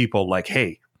signal to people like,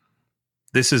 hey,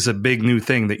 this is a big new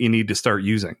thing that you need to start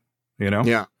using, you know?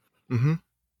 Yeah. Mm-hmm.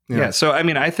 Yeah. So, I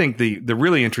mean, I think the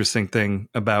really interesting thing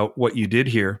about what you did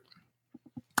here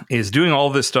is doing all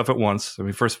this stuff at once. I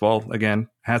mean, first of all, again,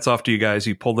 hats off to you guys.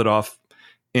 You pulled it off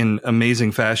in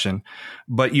amazing fashion,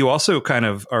 but you also kind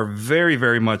of are very,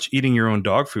 very much eating your own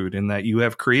dog food in that you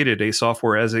have created a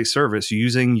software as a service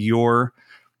using your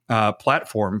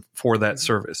platform for that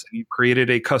service. You created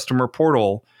a customer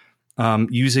portal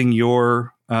using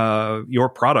your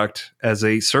product as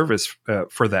a service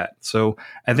for that. So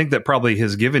I think that probably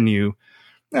has given you,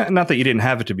 not that you didn't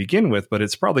have it to begin with, but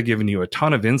it's probably given you a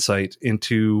ton of insight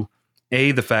into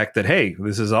A, the fact that, hey,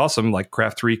 this is awesome. Like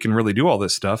Craft 3 can really do all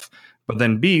this stuff. But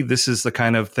then B, this is the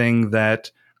kind of thing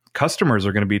that customers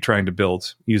are going to be trying to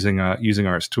build using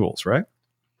our tools, right?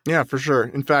 Yeah, for sure.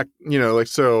 In fact,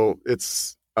 so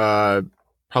it's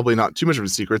probably not too much of a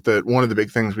secret that one of the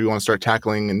big things we want to start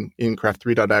tackling in Craft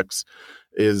 3.x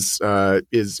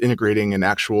is integrating an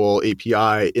actual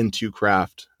API into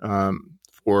Craft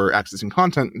for accessing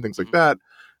content and things like that,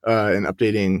 and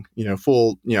updating,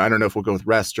 full, I don't know if we'll go with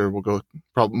REST or we'll go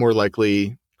probably more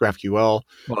likely GraphQL.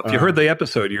 Well, if you heard the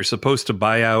episode, you're supposed to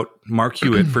buy out Mark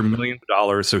Hewitt for millions of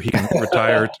dollars so he can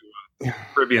retire to a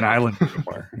Caribbean island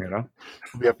somewhere,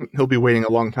 He'll be waiting a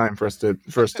long time for us to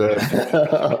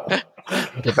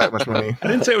get that much money. I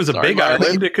didn't say it was a big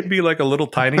island. It could be like a little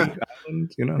tiny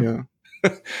island, Yeah.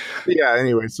 Yeah.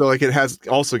 Anyway, so like it has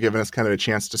also given us kind of a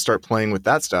chance to start playing with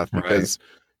that stuff because,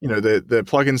 the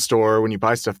plugin store, when you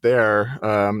buy stuff there,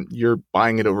 you're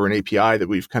buying it over an API that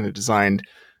we've kind of designed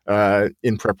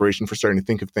in preparation for starting to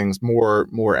think of things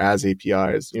more as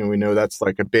APIs. We know that's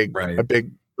like a big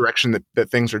direction that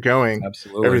things are going.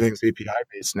 Absolutely. Everything's API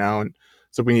based now. And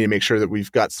so we need to make sure that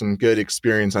we've got some good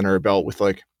experience under our belt with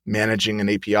like managing an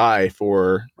API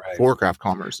for Craft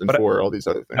Commerce and for all these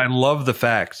other things. I love the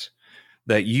fact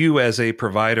that you as a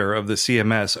provider of the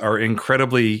CMS are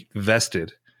incredibly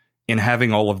vested in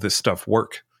having all of this stuff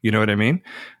work. You know what I mean?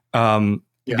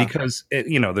 Because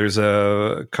there's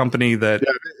a company that if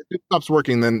it stops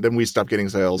working, then we stop getting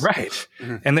sales. Right.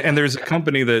 Mm-hmm. And there's a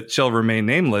company that shall remain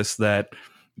nameless that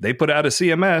they put out a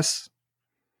CMS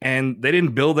and they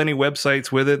didn't build any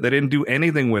websites with it. They didn't do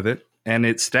anything with it and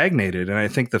it stagnated. And I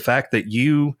think the fact that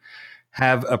you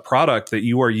have a product that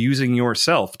you are using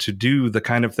yourself to do the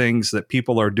kind of things that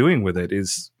people are doing with it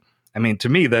is, I mean, to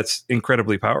me, that's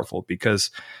incredibly powerful because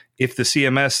if the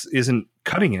CMS isn't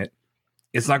cutting it,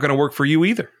 it's not going to work for you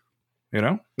either,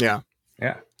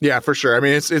 Yeah, for sure. I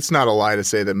mean, it's not a lie to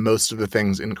say that most of the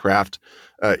things in Craft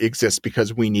exist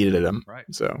because we needed them. Right.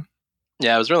 So,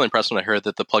 yeah, I was really impressed when I heard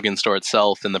that the plugin store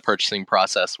itself and the purchasing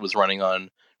process was running on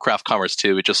Craft Commerce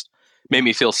too. It just made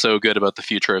me feel so good about the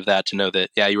future of that to know that,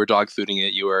 you were dog fooding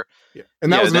it. You were,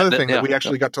 and that was another thing that we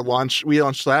actually got to launch. We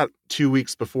launched that 2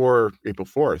 weeks before April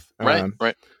 4th.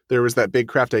 Right. There was that big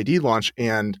Craft ID launch,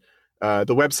 and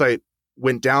the website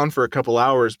went down for a couple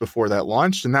hours before that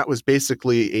launched. And that was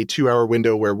basically a 2-hour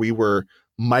window where we were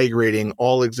migrating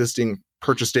all existing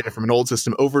purchase data from an old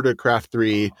system over to Craft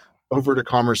 3, over to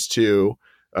Commerce 2,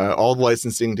 all the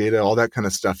licensing data, all that kind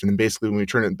of stuff. And then basically when we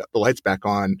turned the lights back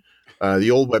on, the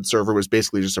old web server was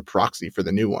basically just a proxy for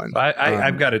the new one.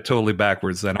 I've got it totally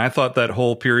backwards then. I thought that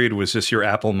whole period was just your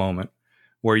Apple moment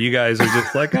where you guys are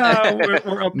just like, we're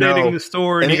updating the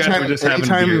store and you guys are just having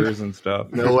beers and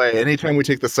stuff. No way. Anytime we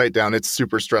take the site down, it's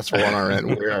super stressful on our end.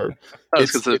 We are.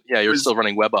 It's because you're still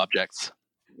running web objects.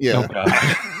 Yeah.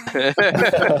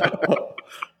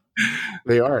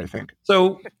 They are, I think.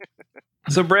 So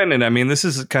Brandon, I mean, this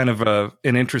is kind of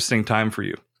an interesting time for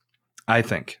you, I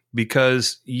think,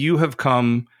 because you have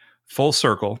come full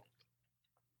circle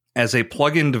as a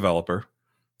plugin developer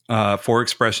for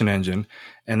Expression Engine,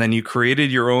 and then you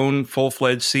created your own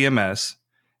full-fledged CMS,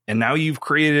 and now you've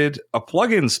created a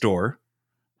plugin store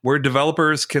where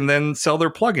developers can then sell their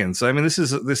plugins. I mean, this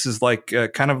is like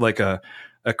kind of like a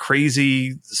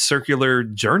crazy circular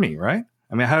journey, right?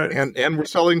 I mean, how and we're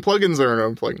selling plugins in our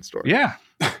own plugin store. Yeah.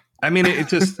 I mean, it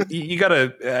just, you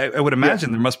gotta, I would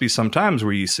imagine there must be some times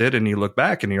where you sit and you look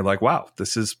back and you're like, wow,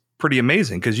 this is pretty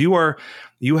amazing. Because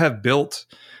you have built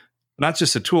not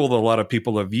just a tool that a lot of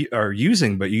people are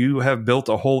using, but you have built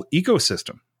a whole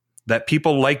ecosystem that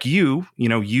people like you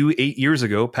 8 years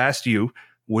ago, past you,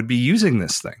 would be using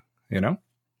this thing,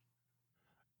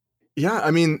 Yeah,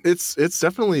 I mean, it's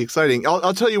definitely exciting.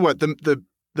 I'll tell you what, the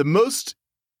most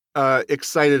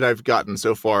excited I've gotten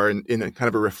so far in a kind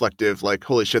of a reflective, like,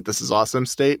 holy shit, this is awesome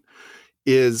state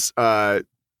is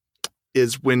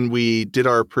when we did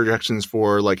our projections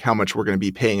for like how much we're going to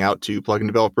be paying out to plugin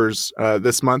developers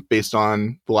this month based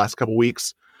on the last couple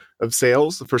weeks of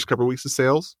sales, the first couple weeks of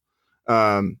sales.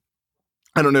 I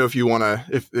don't know if you want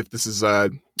to, if this is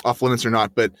off limits or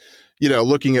not, but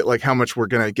looking at like how much we're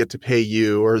going to get to pay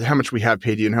you, or how much we have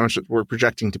paid you, and how much we're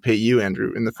projecting to pay you,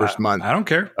 Andrew, in the first month. I don't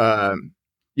care.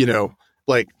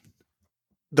 Like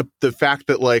the fact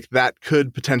that like that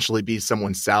could potentially be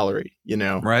someone's salary,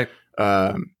 right?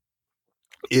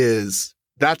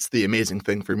 That's the amazing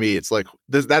thing for me. It's like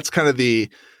that's kind of the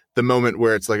moment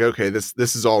where it's like, okay, this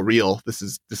is all real. This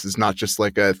is not just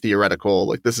like a theoretical,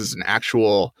 like this is an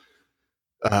actual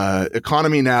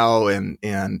economy now, and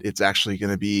it's actually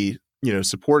going to be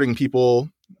supporting people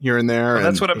here and there. Well,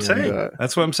 that's what I'm saying.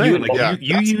 That's what I'm saying.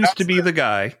 You used to be the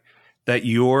guy that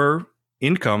your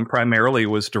income primarily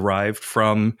was derived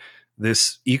from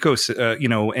this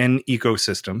an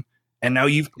ecosystem, and now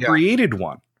you've created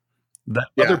one that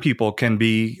other people can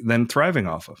be then thriving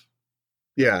off of.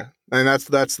 Yeah. And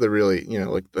that's the really,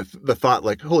 like the thought,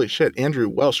 like, holy shit, Andrew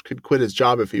Welsh could quit his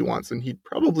job if he wants, and he'd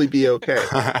probably be okay.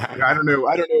 I don't know,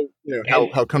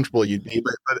 how comfortable you'd be,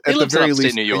 but at the very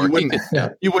least, New York,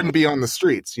 you wouldn't be on the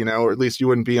streets, or at least you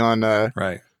wouldn't be on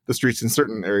the streets in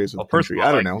certain areas of the country.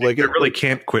 I don't know. I really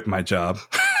can't quit my job.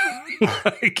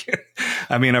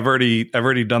 I mean, I've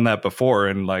already done that before,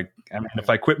 and if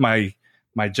I quit my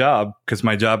job, because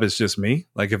my job is just me.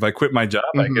 Like, if I quit my job,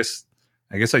 I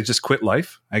guess I just quit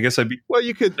life. I guess I'd be. Well,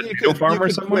 you could quit. My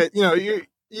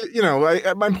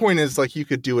point is, like, you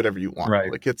could do whatever you want. Right.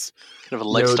 Like, it's kind of a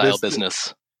lifestyle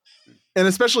business. And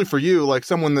especially for you, like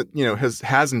someone that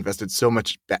has invested so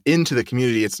much into the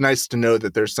community, it's nice to know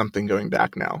that there's something going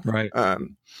back now. Right.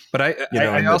 But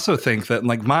I also think that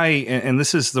like and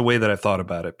this is the way that I've thought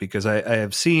about it, because I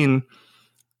have seen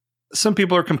some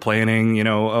people are complaining,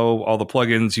 all the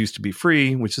plugins used to be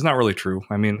free, which is not really true.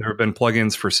 I mean, there have been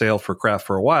plugins for sale for craft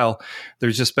for a while.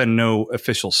 There's just been no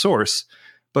official source.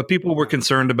 But people were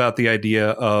concerned about the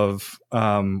idea of,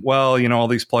 all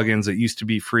these plugins that used to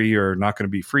be free are not going to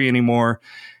be free anymore.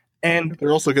 And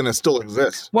they're also going to still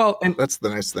exist. Well, and that's the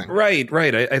nice thing. Right.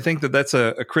 I think that's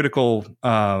a critical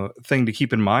thing to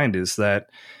keep in mind, is that,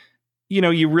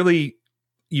 you really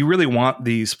want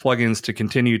these plugins to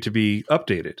continue to be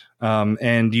updated.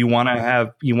 And you want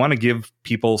to give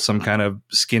people some kind of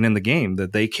skin in the game,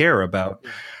 that they care about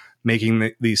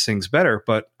making these things better.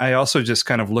 But I also just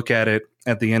kind of look at it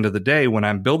at the end of the day when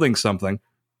I'm building something.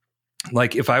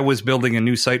 Like, if I was building a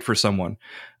new site for someone,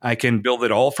 I can build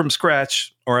it all from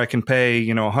scratch, or I can pay,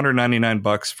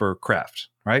 $199 for craft,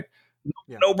 right?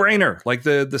 Yeah. No brainer. Like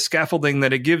the scaffolding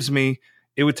that it gives me,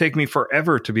 it would take me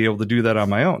forever to be able to do that on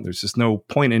my own. There's just no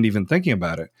point in even thinking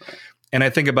about it. And I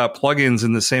think about plugins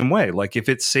in the same way. Like, if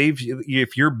it saves you,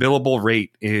 if your billable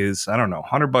rate is, I don't know,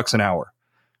 $100 an hour,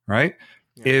 right?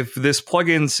 Yeah. If this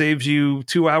plugin saves you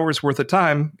 2 hours worth of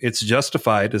time, it's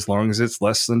justified as long as it's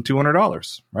less than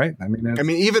 $200, right? I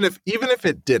mean, even if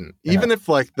it didn't, even if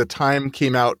like the time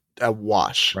came out a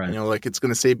wash, right. Like it's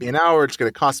going to save me an hour, it's going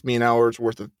to cost me an hour's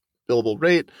worth of billable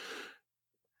rate.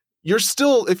 You're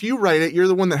still, if you write it, you're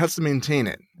the one that has to maintain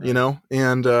it, right.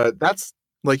 And that's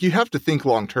like, you have to think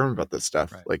long term about this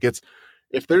stuff. Right. Like,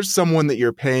 if there's someone that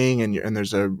you're paying and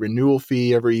there's a renewal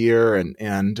fee every year,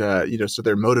 and so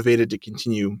they're motivated to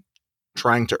continue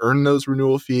trying to earn those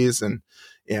renewal fees and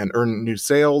earn new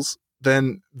sales,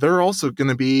 then they're also going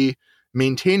to be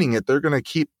maintaining it. They're going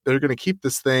to keep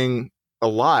this thing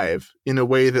alive in a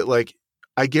way that, like,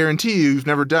 I guarantee you've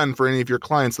never done for any of your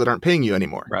clients that aren't paying you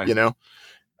anymore. Right.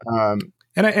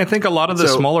 And I think a lot of the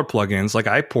smaller plugins, like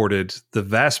I ported, the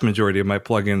vast majority of my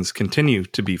plugins continue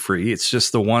to be free. It's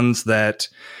just the ones that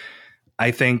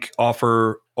I think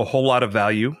offer a whole lot of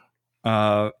value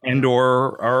and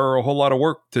or are a whole lot of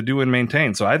work to do and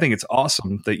maintain. So I think it's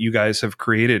awesome that you guys have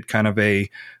created kind of a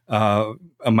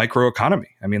microeconomy.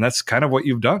 I mean, that's kind of what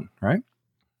you've done, right?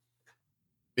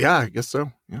 Yeah, I guess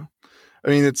so. Yeah. I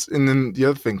mean, and then the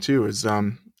other thing too is,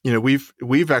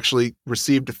 we've actually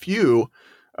received a few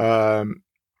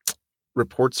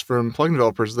reports from plugin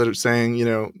developers that are saying, they've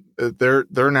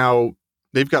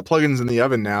got plugins in the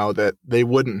oven now that they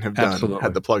wouldn't have done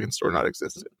had the plugin store not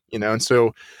existed, and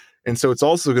so it's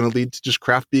also going to lead to just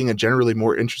craft being a generally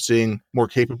more interesting, more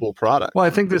capable product. Well, I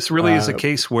think this really is a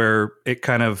case where it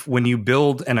kind of, when you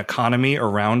build an economy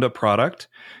around a product,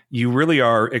 you really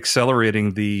are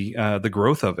accelerating the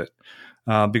growth of it.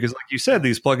 Because like you said,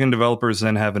 these plugin developers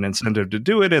then have an incentive to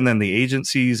do it. And then the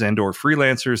agencies and or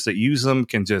freelancers that use them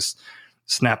can just,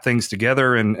 snap things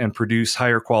together and produce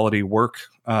higher quality work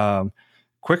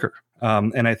quicker.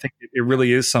 And I think it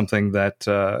really is something that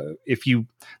if you,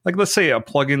 like, let's say a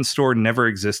plugin store never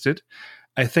existed,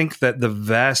 I think that the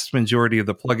vast majority of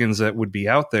the plugins that would be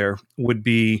out there would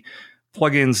be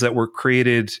plugins that were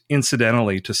created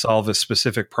incidentally to solve a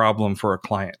specific problem for a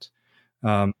client.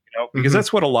 Because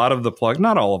that's what a lot of the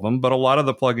not all of them, but a lot of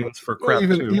the plugins for Craft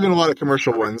even a lot of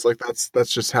commercial ones, like that's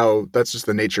just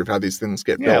the nature of how these things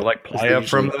get built. Yeah, like Playa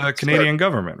from the Canadian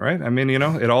government, right? I mean,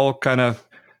 it all kind of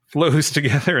flows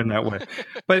together in that way.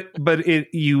 But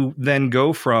you then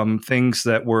go from things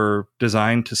that were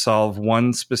designed to solve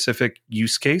one specific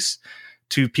use case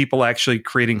to people actually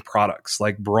creating products,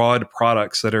 like broad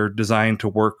products that are designed to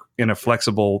work in a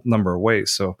flexible number of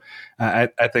ways. So I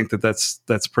think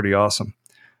that's pretty awesome.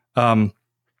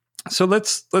 So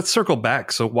let's circle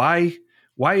back. So why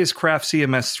is Craft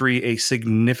CMS 3 a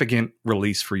significant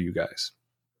release for you guys?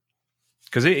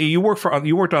 Because you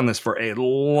worked on this for a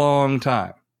long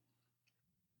time.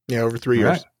 Yeah, over 3 years.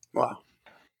 Right. Wow.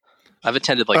 I've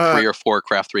attended like 3 or 4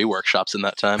 Craft 3 workshops in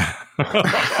that time.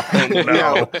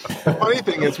 Yeah. The funny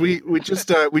thing is we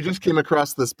just came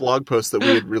across this blog post that we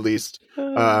had released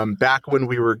back when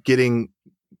we were gearing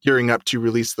up to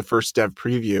release the first dev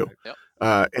preview. Yep.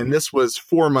 And this was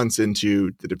 4 months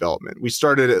into the development. We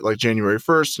started it like January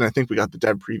 1st, and I think we got the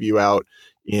dev preview out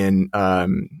in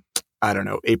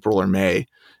April or May.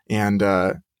 And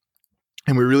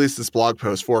we released this blog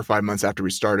post 4 or 5 months after we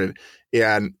started.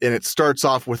 And it starts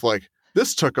off with like,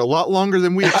 this took a lot longer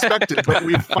than we expected, but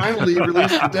we finally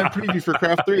released the dev preview for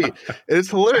Craft 3. And it's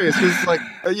hilarious because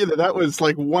that was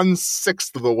like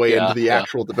 1/6 of the way into the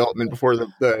actual development before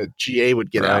the GA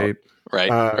would get out.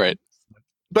 Right.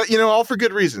 But all for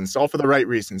good reasons, all for the right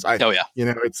reasons.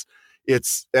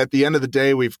 It's at the end of the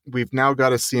day, we've now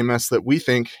got a CMS that we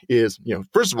think is,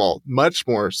 first of all, much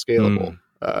more scalable,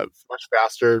 much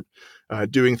faster,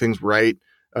 doing things right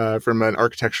from an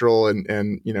architectural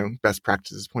and best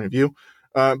practices point of view.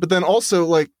 But then also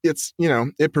like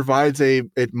it provides a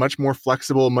much more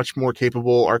flexible, much more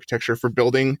capable architecture for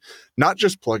building not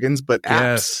just plugins but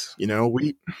apps. Yes.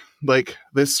 We like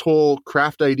this whole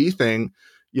Craft ID thing.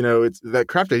 It's that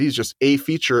Craft ID is just a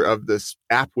feature of this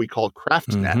app we call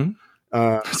CraftNet.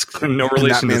 It's no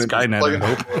relation to Skynet, I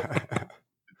hope.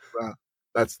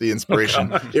 That's the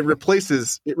inspiration. It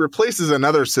replaces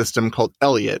another system called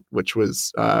Elliot, which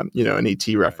was an ET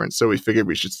reference. So we figured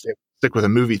we should stick with a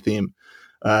movie theme,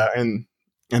 and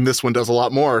this one does a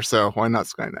lot more. So why not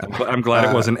Skynet? I'm glad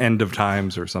it wasn't End of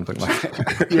Times or something like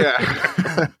that.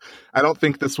 Yeah, I don't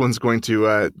think this one's going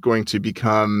to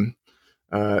become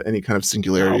any kind of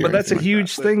singularity. But that's a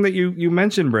huge thing that you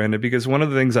mentioned, Brandon, because one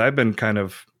of the things I've been kind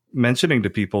of mentioning to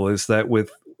people is that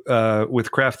with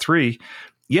Craft 3.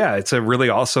 Yeah, it's a really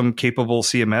awesome, capable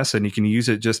CMS, and you can use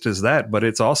it just as that. But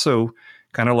it's also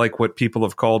kind of like what people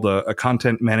have called a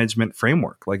content management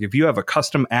framework. Like if you have a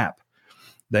custom app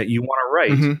that you want to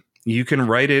write, you can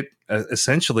write it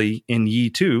essentially in Yi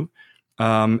 2,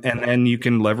 and then you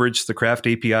can leverage the Craft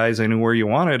APIs anywhere you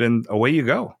want it, and away you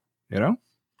go.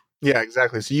 Yeah,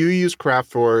 exactly. So you use Craft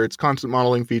for its content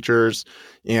modeling features,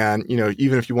 and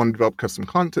even if you want to develop custom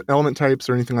content element types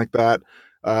or anything like that,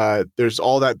 there's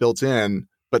all that built in.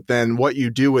 But then what you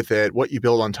do with it, what you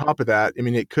build on top of that, I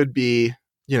mean, it could be,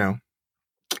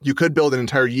 you could build an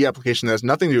entire Yi application that has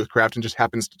nothing to do with Craft and just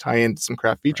happens to tie into some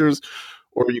Craft features,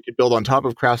 or you could build on top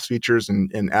of Craft's features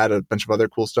and add a bunch of other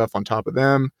cool stuff on top of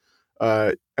them.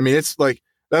 I mean, it's like,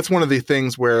 that's one of the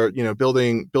things where,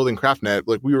 building CraftNet,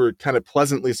 like we were kind of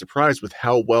pleasantly surprised with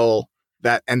how well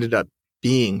that ended up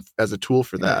being as a tool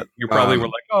for that. You probably were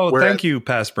like, thank you,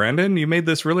 past Brandon. You made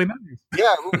this really nice.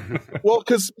 Yeah. Well,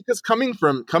 because coming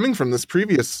from this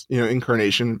previous,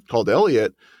 incarnation called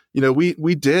Elliot,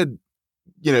 we did,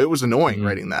 it was annoying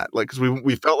writing that, like, because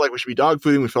we felt like we should be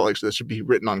dogfooding. We felt like this should be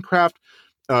written on Craft.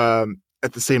 At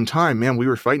the same time, man, we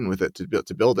were fighting with it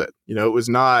to build it. It was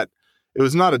not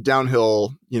a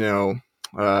downhill,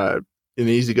 an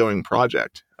easygoing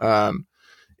project.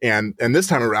 And this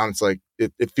time around, it's like,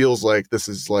 it feels like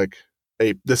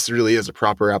this really is a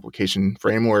proper application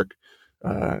framework.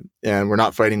 And we're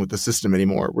not fighting with the system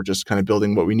anymore. We're just kind of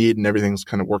building what we need, and everything's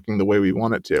kind of working the way we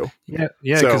want it to. Yeah.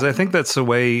 Because I think that's the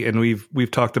way, and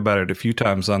we've talked about it a few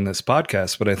times on this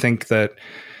podcast, but I think that,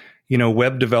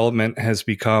 web development has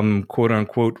become quote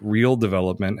unquote real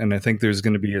development. And I think there's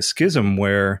going to be a schism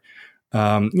where,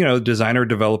 designer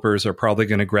developers are probably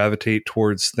going to gravitate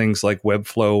towards things like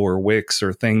Webflow or Wix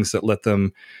or things that let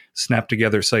them snap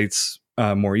together sites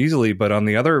more easily. But on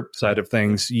the other side of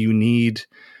things, you need,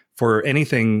 for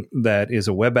anything that is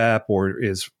a web app or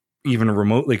is even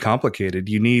remotely complicated,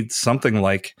 you need something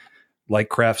like like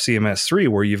Craft CMS 3,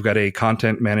 where you've got a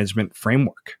content management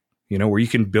framework, where you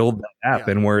can build that app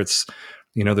and where it's,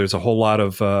 there's a whole lot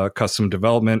of custom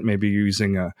development. Maybe you're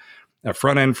using a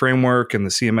front end framework and the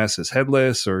CMS is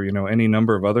headless, or, any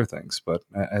number of other things. But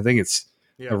I think it's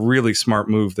a really smart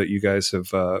move that you guys have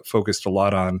focused a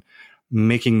lot on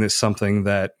making this something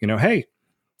that, hey,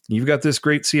 you've got this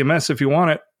great CMS if you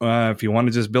want it. If you want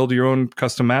to just build your own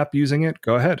custom app using it,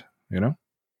 go ahead,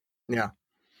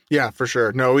 Yeah, for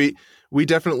sure. No, we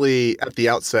definitely at the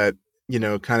outset,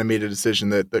 kind of made a decision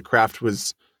that Craft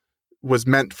was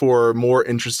meant for more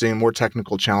interesting, more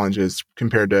technical challenges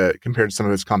compared to some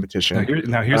of its competition.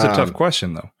 Now here's a tough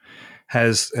question though.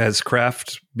 Has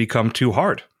Craft become too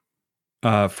hard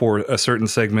for a certain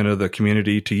segment of the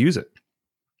community to use it?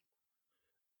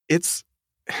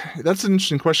 That's an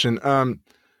interesting question.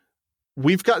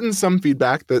 We've gotten some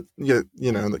feedback that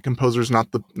that Composer's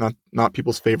not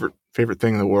people's favorite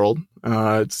thing in the world.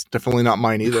 It's definitely not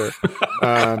mine either.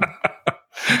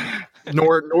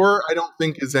 Nor I don't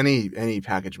think is any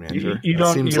package manager. You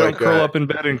don't curl up in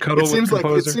bed and cuddle with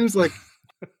Composer. It seems like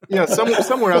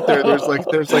somewhere out there there's like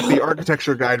the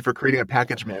architecture guide for creating a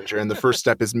package manager, and the first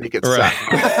step is make it suck.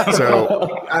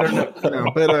 So I don't know,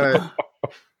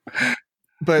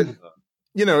 but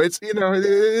it's it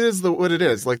is what it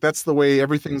is. Like that's the way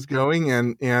everything's going,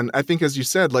 and I think, as you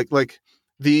said,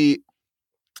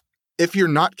 if you're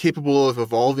not capable of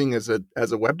evolving as a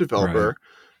web developer,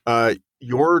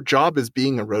 your job is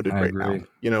being eroded right now.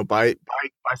 By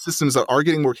systems that are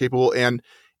getting more capable, and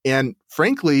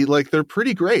frankly, they're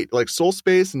pretty great. Like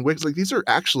Soulspace and Wix, these are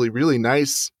actually really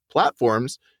nice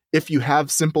platforms if you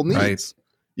have simple needs.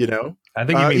 I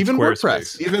think you mean even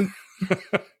Squarespace. WordPress, even.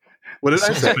 What did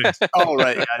I say? Oh,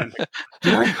 right.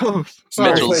 Mitchell.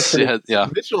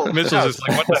 Mitchell's just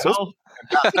like, what the hell?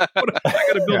 I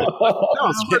got to build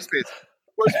No, Squarespace,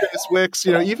 Wix,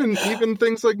 even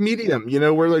things like Medium,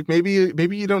 where maybe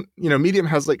you don't, Medium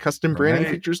has custom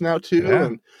branding features now too. Yeah.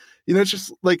 And, it's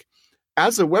just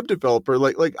as a web developer,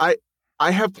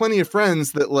 I have plenty of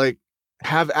friends that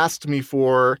have asked me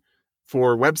for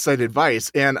website advice.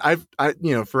 And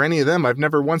for any of them, I've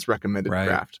never once recommended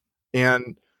Craft.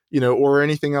 And, or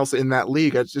anything else in that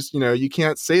league. It's just, you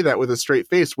can't say that with a straight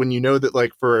face when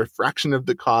that for a fraction of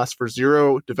the cost, for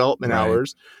 0 development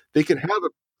hours, they could have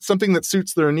something that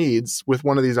suits their needs with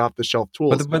one of these off-the-shelf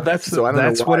tools. But that's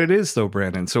what it is though,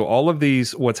 Brandon. So all of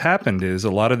these, what's happened is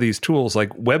a lot of these tools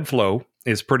like Webflow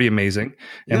is pretty amazing.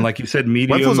 And like you said,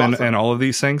 Medium and all of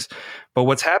these things. But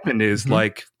what's happened is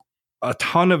a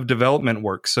ton of development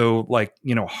work. So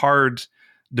hard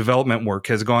development work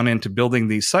has gone into building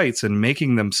these sites and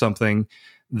making them something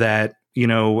that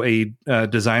a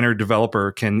designer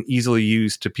developer can easily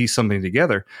use to piece something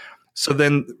together. So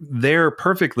then there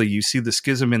perfectly you see the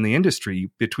schism in the industry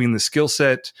between the skill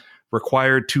set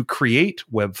required to create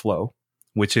Webflow,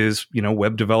 which is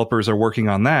web developers are working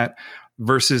on that,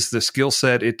 versus the skill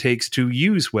set it takes to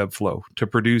use Webflow to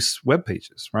produce web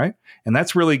pages, right? And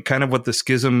that's really kind of what the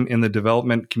schism in the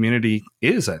development community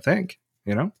is, I think.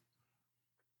 Well,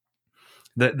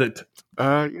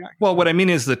 what I mean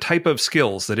is the type of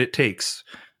skills that it takes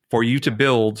for you to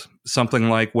build something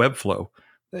like Webflow.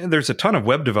 There's a ton of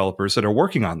web developers that are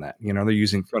working on that. They're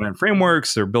using front-end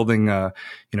frameworks. They're building,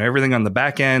 everything on the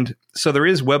back end. So there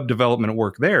is web development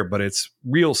work there, but it's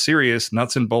real serious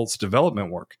nuts and bolts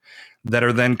development work that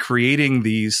are then creating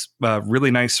these really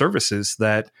nice services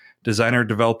that designer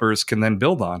developers can then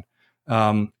build on.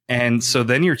 And so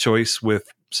then your choice with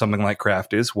something like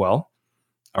Craft is,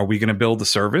 are we going to build a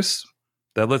service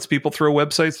that lets people throw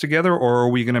websites together, or are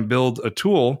we going to build a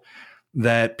tool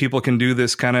that people can do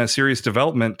this kind of serious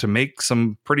development to make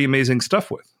some pretty amazing stuff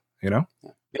with, Yeah,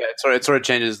 it sort of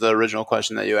changes the original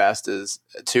question that you asked, is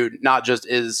to not just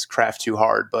is Craft too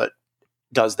hard, but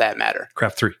does that matter?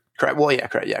 Craft 3. Craft 3.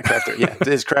 Yeah.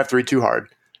 Is Craft 3 too hard?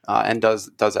 And does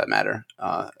that matter?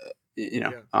 And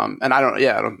I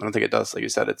don't think it does. Like you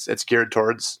said, it's geared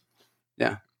towards,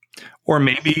 or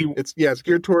maybe it's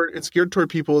geared toward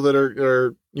people that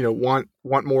are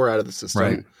want more out of the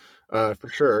system, for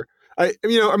sure. Let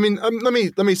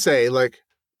me say,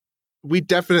 we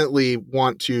definitely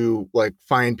want to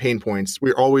find pain points.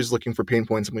 We're always looking for pain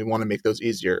points, and we want to make those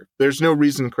easier. There's no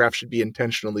reason Craft should be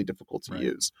intentionally difficult to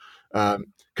use.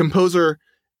 Composer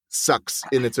sucks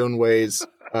in its own ways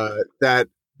that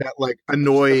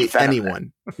annoy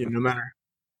anyone,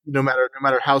 no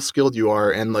matter how skilled you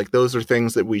are, and those are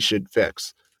things that we should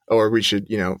fix, or we should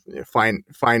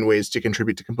find ways to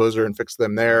contribute to Composer and fix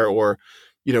them there, or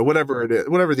whatever it is,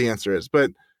 whatever the answer is.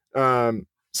 But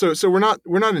so we're not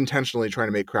intentionally trying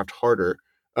to make Craft harder.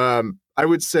 I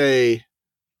would say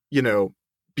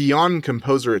beyond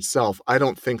Composer itself, I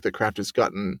don't think that craft has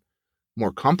gotten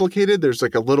more complicated. There's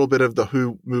like a little bit of the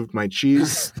who moved my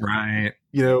cheese right,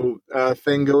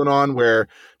 thing going on where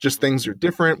just things are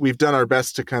different. We've done our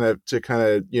best to kind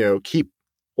of keep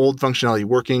old functionality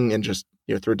working and just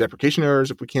throw deprecation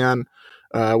errors if we can,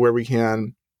 where we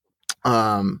can.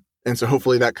 And so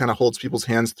hopefully that kind of holds people's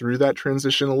hands through that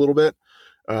transition a little bit.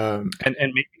 and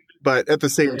maybe, but at the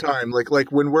same time,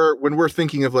 like when we're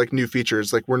thinking of like new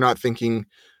features, like we're not thinking,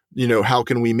 how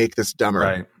can we make this dumber?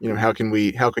 right. How can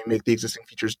we make the existing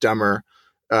features dumber?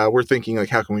 We're thinking like,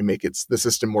 how can we make the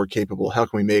system more capable? How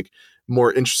can we make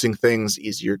more interesting things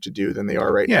easier to do than they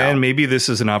are right now? Yeah, and maybe this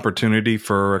is an opportunity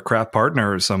for a craft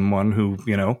partner or someone who,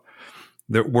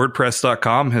 the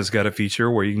WordPress.com has got a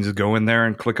feature where you can just go in there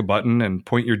and click a button and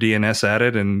point your DNS at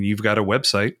it, and you've got a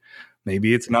website.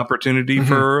 Maybe it's an opportunity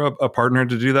for a partner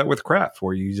to do that with Craft,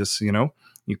 where you just,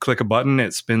 you click a button,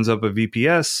 it spins up a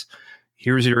VPS.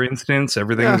 Here's your instance.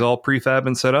 Everything's all prefab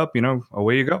and set up.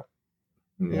 Away you go.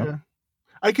 Yeah.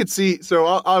 I could see. So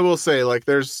I will say, like,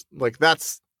 there's like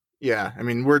that's. Yeah, I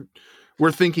mean,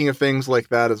 we're thinking of things like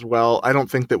that as well. I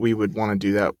don't think that we would want to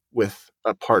do that with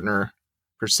a partner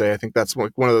per se. I think that's one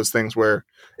of those things where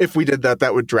if we did that,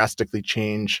 that would drastically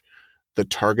change the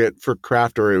target for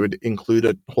Craft, or it would include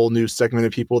a whole new segment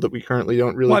of people that we currently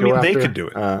don't really. Well, I mean, go they after. could do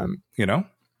it.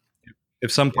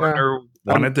 If some partner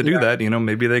wanted to do that,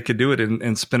 maybe they could do it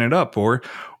and spin it up, or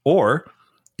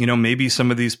maybe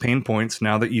some of these pain points,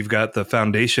 now that you've got the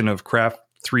foundation of Craft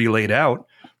 3 laid out,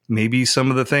 maybe some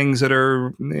of the things that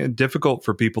are difficult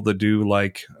for people to do,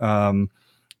 like, content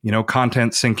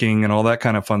syncing and all that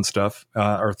kind of fun stuff,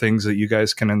 are things that you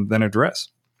guys can then address.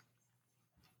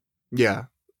 Yeah.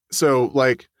 So,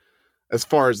 like, as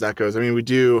far as that goes, I mean, we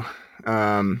do,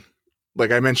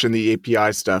 like I mentioned, the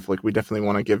API stuff, like we definitely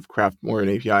want to give Craft more an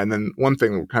API. And then one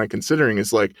thing we're kind of considering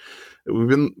is like,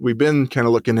 we've been kind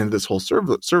of looking into this whole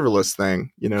serverless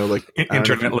thing, like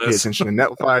internetless. Pay attention to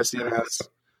Netlify, CMS.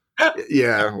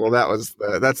 Yeah. Well, that's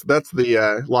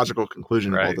the logical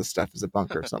conclusion of all this stuff is a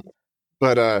bunker somewhere.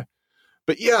 But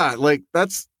yeah, like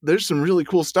there's some really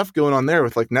cool stuff going on there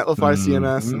with like Netlify,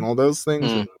 CMS and all those things.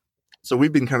 And so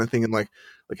we've been kind of thinking like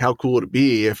how cool would it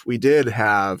be if we did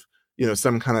have,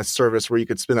 some kind of service where you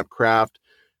could spin up Craft,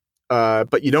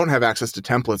 but you don't have access to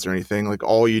templates or anything. Like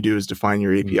all you do is define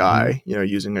your API,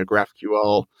 using a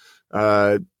GraphQL,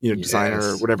 designer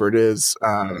or whatever it is,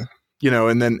 and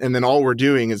then all we're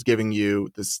doing is giving you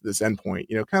this endpoint,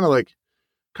 kind of like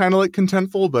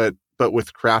Contentful, but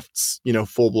with Craft's,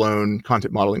 full blown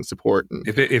content modeling support. And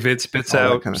if it spits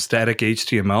out kind of static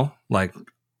HTML, like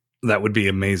that would be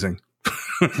amazing.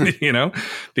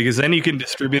 Because then you can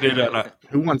distribute it on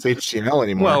who wants HTML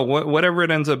anymore? Well, whatever it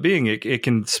ends up being, it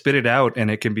can spit it out and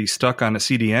it can be stuck on a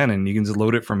CDN and you can just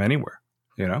load it from anywhere,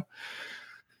 Yeah.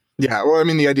 Well, I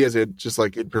mean, the idea is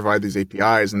it'd provide these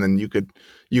APIs, and then you could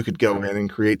go in and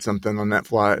create something on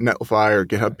Netlify or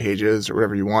GitHub Pages or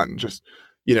whatever you want, and just,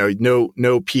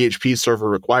 no PHP server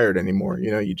required anymore.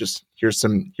 You just here's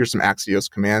some Axios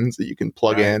commands that you can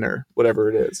plug in or whatever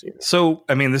it is. So,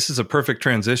 I mean, this is a perfect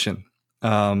transition.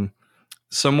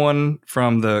 Someone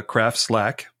from the Craft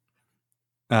Slack,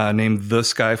 named The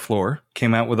Sky Floor,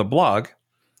 came out with a blog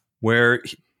where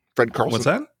Fred Carlson. What's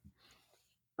that?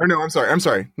 Or no, I'm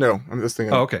sorry. No, I'm just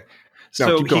thinking. Oh, okay.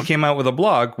 So he came out with a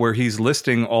blog where he's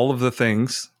listing all of the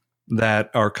things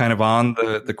that are kind of on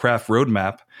the Craft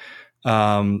roadmap,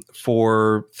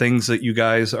 for things that you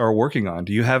guys are working on.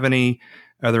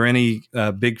 Are there any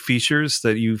big features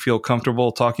that you feel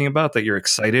comfortable talking about that you're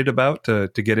excited about to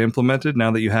get implemented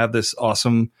now that you have this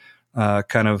awesome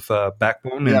kind of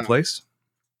backbone in place?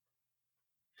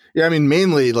 Yeah, I mean,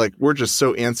 mainly like we're just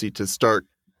so antsy to start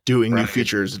doing new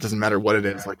features. It doesn't matter what it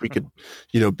is. Like we could,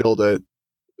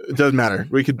 it doesn't matter.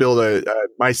 We could build a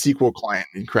MySQL client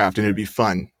in Craft and it'd be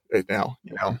fun right now,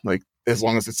 like as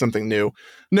long as it's something new.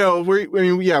 No,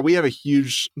 we have a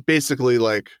huge, basically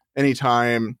like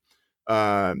anytime,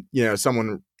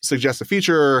 someone suggests a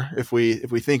feature, if we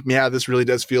think, this really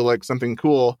does feel like something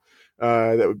cool,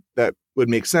 that would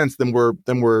make sense, then we're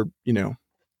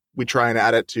we try and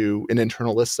add it to an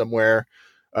internal list somewhere.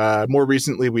 More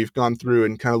recently, we've gone through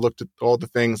and kind of looked at all the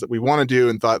things that we want to do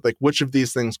and thought, like, which of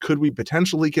these things could we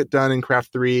potentially get done in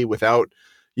Craft 3 without,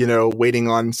 waiting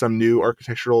on some new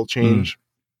architectural change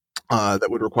that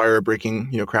would require a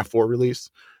breaking, Craft 4 release.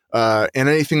 And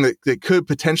anything that could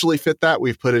potentially fit that,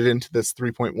 we've put it into this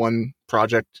 3.1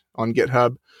 project on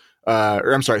GitHub,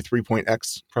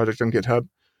 3.x project on GitHub.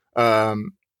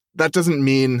 That doesn't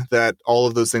mean that all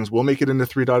of those things will make it into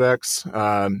 3.x.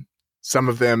 Some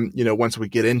of them, once we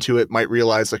get into it, might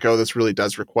realize like, oh, this really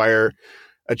does require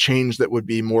a change that would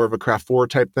be more of a Craft 4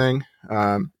 type thing.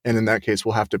 And in that case,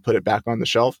 we'll have to put it back on the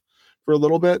shelf for a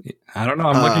little bit. I don't know.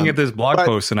 I'm looking at this blog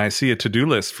post and I see a to-do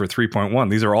list for 3.1.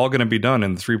 These are all going to be done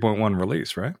in the 3.1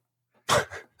 release, right?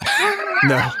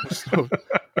 No,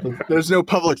 there's no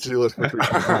public to-do list for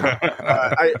 3.1.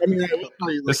 I will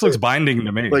tell you, this looks binding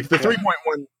to me. Like the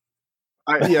 3.1.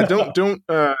 Don't.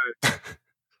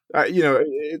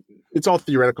 It's all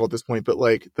theoretical at this point, but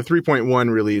like the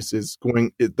 3.1 release is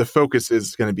the focus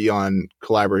is going to be on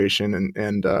collaboration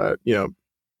and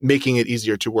making it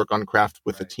easier to work on craft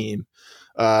with a team.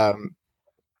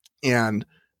 And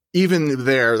even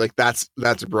there, like that's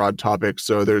a broad topic.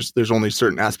 So there's only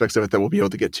certain aspects of it that we'll be able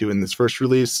to get to in this first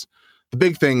release. The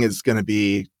big thing is going to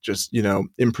be just,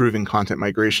 improving content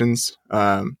migrations,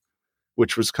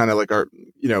 which was kind of like our,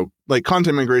 like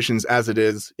content migrations as it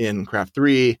is in Craft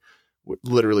 3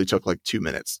 literally took like 2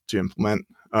 minutes to implement.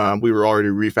 We were already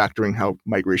refactoring how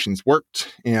migrations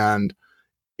worked. And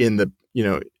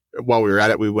while we were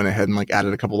at it, we went ahead and like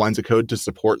added a couple lines of code to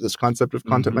support this concept of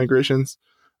content migrations.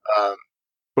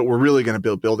 But we're really going to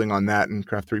be building on that in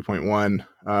Craft 3.1.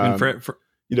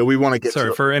 And we want to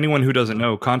get for anyone who doesn't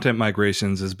know, content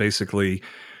migrations is basically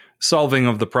solving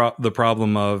of the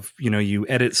problem of, you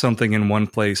edit something in one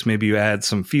place, maybe you add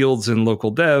some fields in local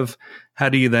dev. How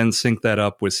do you then sync that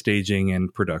up with staging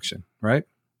and production, right?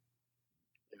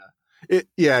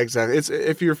 Yeah, exactly. It's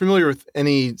if you're familiar with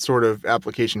any sort of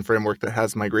application framework that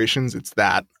has migrations, it's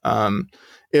that.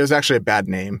 It was actually a bad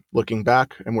name looking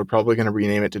back, and we're probably going to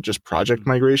rename it to just project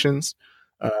migrations.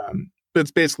 But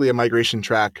it's basically a migration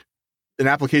track, an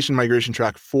application migration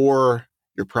track for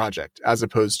your project, as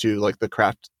opposed to like the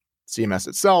Craft CMS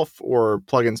itself or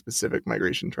plugin specific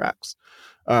migration tracks.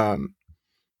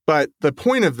 But the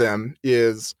point of them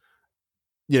is,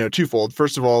 twofold.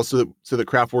 First of all, so that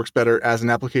Craft works better as an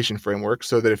application framework,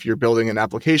 so that if you're building an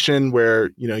application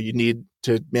where, you need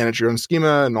to manage your own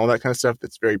schema and all that kind of stuff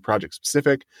that's very project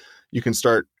specific, you can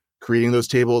start creating those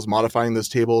tables, modifying those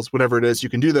tables, whatever it is. You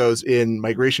can do those in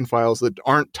migration files that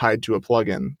aren't tied to a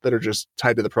plugin, that are just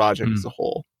tied to the project as a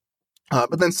whole.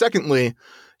 But then secondly,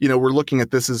 we're looking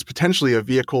at this as potentially a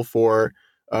vehicle for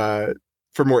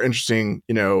more interesting,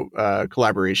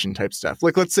 collaboration type stuff.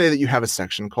 Like, let's say that you have a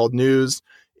section called news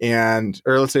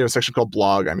or let's say you have a section called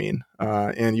blog,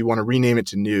 and you want to rename it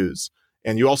to news,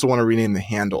 and you also want to rename the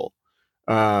handle.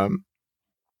 If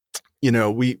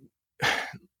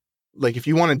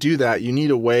you want to do that, you need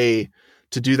a way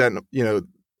to do that,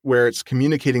 where it's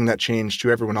communicating that change to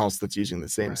everyone else that's using the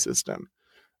same system.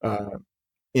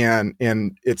 And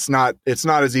it's not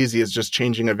as easy as just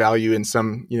changing a value in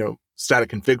some, static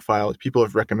config file. People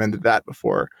have recommended that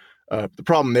before. The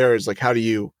problem there is like, how do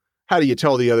you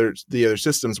tell the other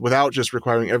systems without just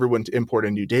requiring everyone to import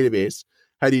a new database?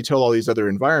 How do you tell all these other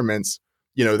environments,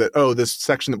 that, this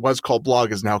section that was called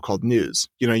blog is now called news?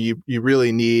 You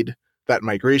really need that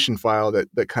migration file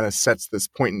that kind of sets this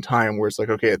point in time where it's like,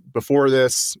 okay, before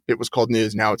this, it was called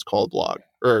news. Now it's called blog.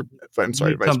 Or I'm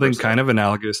sorry, something kind of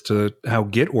analogous to how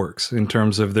Git works in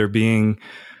terms of there being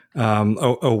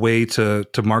a way to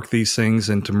mark these things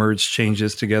and to merge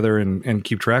changes together and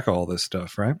keep track of all this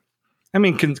stuff, right? I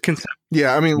mean,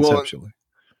 conceptually.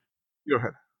 Go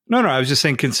ahead. No, I was just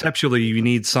saying conceptually you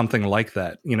need something like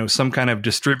that, some kind of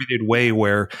distributed way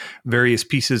where various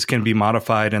pieces can be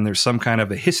modified and there's some kind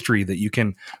of a history that you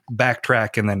can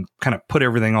backtrack and then kind of put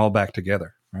everything all back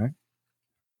together, right?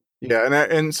 Yeah,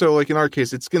 and so like in our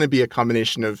case, it's going to be a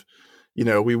combination of,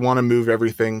 we want to move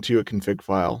everything to a config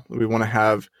file. We want to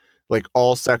have like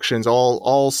all sections,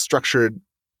 all structured,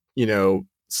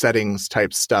 settings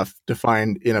type stuff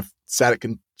defined in a static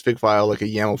config file, like a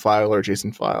YAML file or a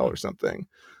JSON file or something.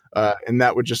 And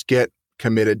that would just get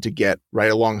committed to Git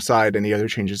right alongside any other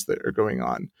changes that are going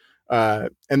on.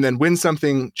 And then when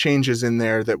something changes in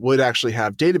there that would actually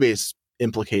have database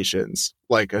implications,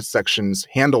 like a section's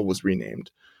handle was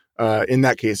renamed, in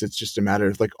that case, it's just a matter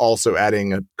of like also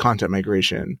adding a content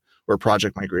migration or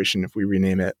project migration if we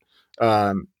rename it.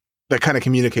 That kind of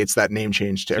communicates that name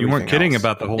change to everything. You weren't kidding else.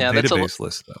 about the whole database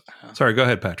list, though. Sorry, go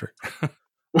ahead, Patrick.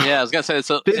 Yeah, I was going to say,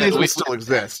 so database still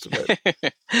exist. But.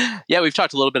 Yeah, we've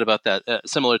talked a little bit about that,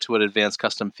 similar to what Advanced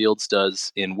Custom Fields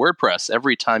does in WordPress.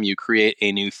 Every time you create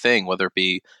a new thing, whether it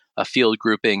be a field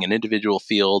grouping, an individual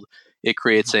field, it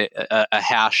creates a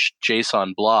hash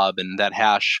JSON blob, and that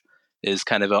hash is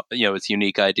kind of its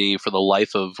unique ID for the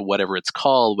life of whatever it's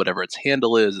called, whatever its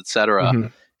handle is, etc. Mm-hmm.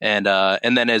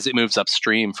 And then as it moves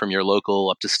upstream from your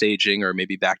local up to staging or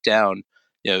maybe back down,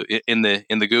 in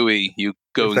the GUI, you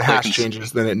go if and the click hash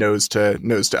changes, then it knows to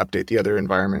update the other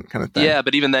environment kind of thing. Yeah,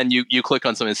 but even then, you click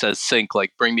on something that says sync,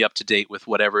 like bring me up to date with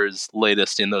whatever's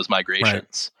latest in those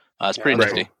migrations. It's pretty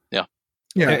Right. nifty. Yeah.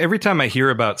 Yeah. Every time I hear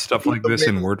about stuff like this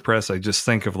in WordPress, I just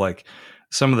think of like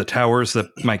some of the towers that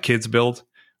my kids build,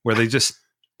 where they just,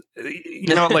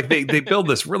 like they build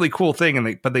this really cool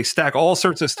thing, but they stack all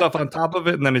sorts of stuff on top of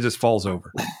it, and then it just falls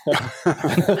over.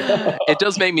 It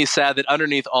does make me sad that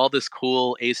underneath all this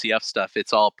cool ACF stuff,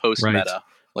 it's all post meta. Right.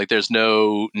 Like there's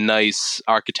no nice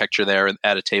architecture there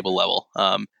at a table level.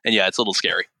 And yeah, it's a little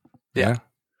scary. Yeah.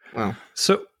 Wow.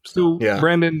 So Yeah.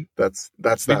 Brandon, That's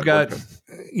we've got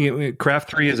Craft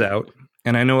 3 is out,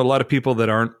 and I know a lot of people that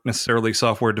aren't necessarily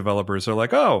software developers are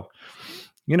like, oh,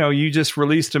 you just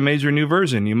released a major new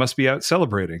version, you must be out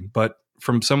celebrating. But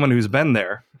from someone who's been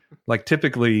there, like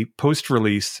typically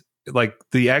post-release, like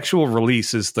the actual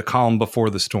release is the calm before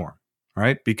the storm,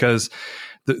 right? Because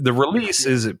the release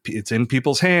it's in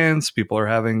people's hands, people are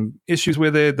having issues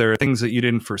with it, there are things that you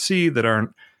didn't foresee that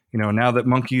aren't, now that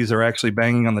monkeys are actually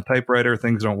banging on the typewriter,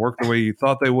 things don't work the way you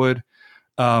thought they would.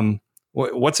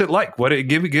 What's it like?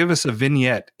 Give us a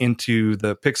vignette into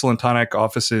the Pixel and Tonic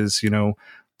offices,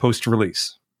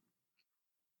 post-release.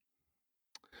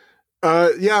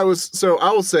 Yeah, it was. So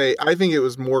I will say, I think it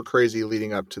was more crazy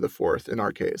leading up to the 4th in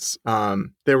our case.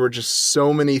 There were just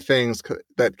so many things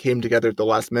that came together at the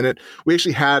last minute. We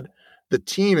actually had the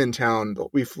team in town.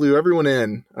 We flew everyone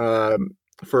in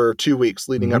for 2 weeks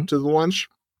leading up to the launch.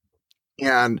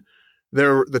 And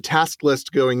the task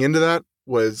list going into that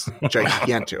was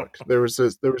gigantic. There was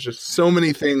just so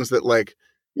many things that like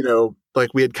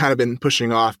we had kind of been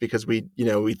pushing off because we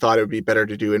thought it would be better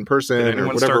to do in person or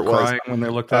whatever it was. Crying when they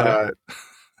looked at it?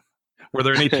 Were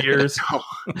there any tears?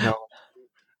 No.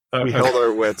 We held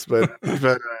our wits, but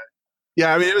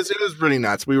yeah, I mean, it was pretty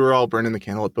nuts. We were all burning the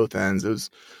candle at both ends. It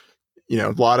was, a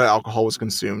lot of alcohol was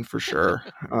consumed for sure.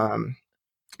 A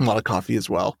lot of coffee as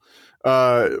well.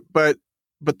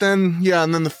 But then, yeah,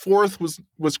 and then the 4th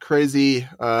was crazy.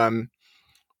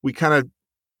 We kind of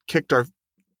kicked our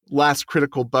last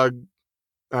critical bug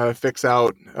fix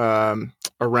out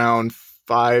around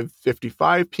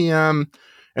 5:55 p.m.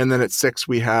 And then at 6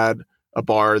 we had a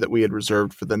bar that we had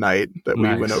reserved for the night that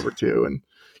we went over to, and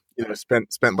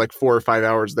spent like 4 or 5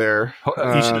 hours there.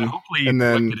 You should hopefully and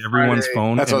then look at everyone's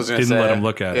phone. That's what I was didn't say. Let them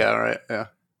look at it. Yeah, right. Yeah.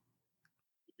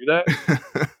 Do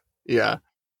that. Yeah.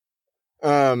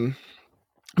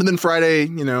 But then Friday,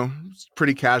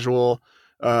 pretty casual.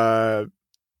 There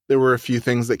were a few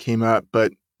things that came up,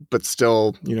 but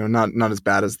still, not as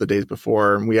bad as the days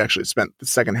before. And we actually spent the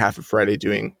second half of Friday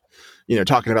doing,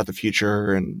 talking about the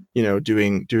future and,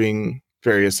 doing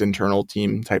various internal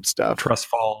team type stuff. Trust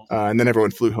falls. And then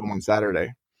everyone flew home on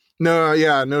Saturday.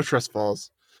 No trust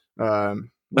falls. We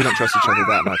don't trust each other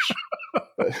that much.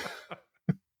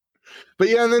 But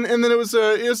yeah, and then it was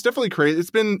definitely crazy.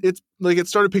 It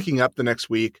started picking up the next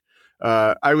week.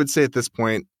 I would say at this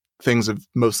point things have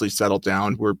mostly settled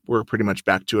down. We're pretty much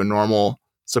back to a normal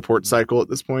support cycle at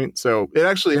this point. So it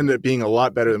actually ended up being a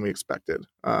lot better than we expected.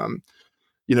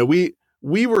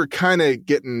 We were kind of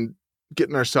getting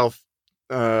ourselves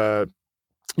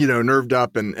nerved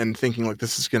up and thinking like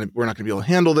we're not gonna be able to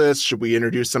handle this. Should we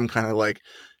introduce some kind of like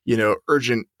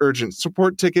urgent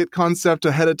support ticket concept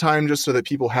ahead of time just so that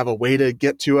people have a way to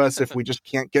get to us if we just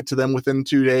can't get to them within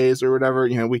 2 days or whatever.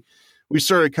 We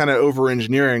started kind of over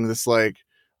engineering this like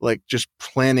just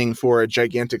planning for a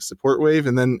gigantic support wave.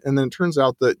 And then it turns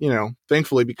out that,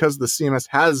 thankfully, because the CMS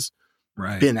has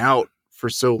been out for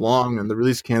so long and the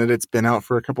release candidate's been out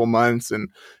for a couple months and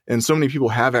so many people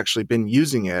have actually been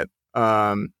using it.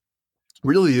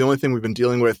 Really the only thing we've been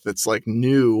dealing with that's like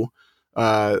new,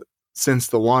 since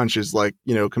the launch is like,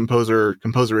 composer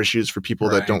issues for people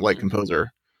that don't like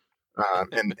Composer,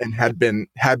 and had been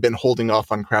holding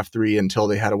off on Craft 3 until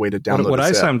they had a way to download. What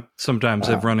I sometimes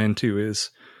have run into is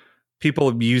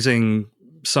people using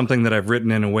something that I've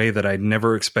written in a way that I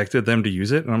never expected them to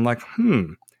use it, and I'm like,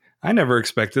 I never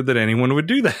expected that anyone would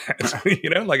do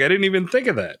that. Like I didn't even think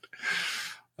of that.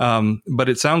 But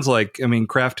it sounds like,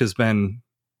 Craft has been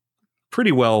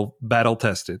pretty well battle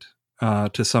tested.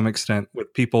 To some extent,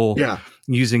 with people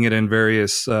using it in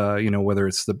various, whether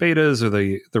it's the betas or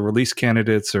the release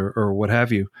candidates or what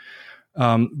have you.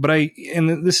 But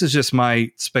this is just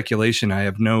my speculation. I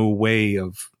have no way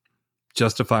of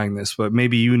justifying this, but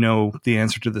maybe the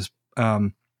answer to this.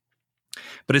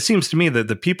 But it seems to me that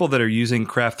the people that are using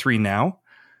Craft 3 now,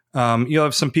 you'll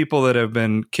have some people that have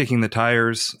been kicking the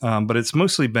tires, but it's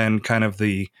mostly been kind of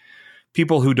the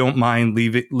people who don't mind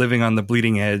living on the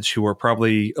bleeding edge, who are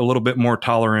probably a little bit more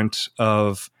tolerant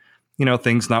of,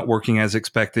 things not working as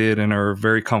expected and are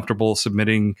very comfortable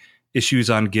submitting issues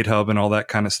on GitHub and all that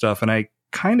kind of stuff. And I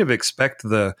kind of expect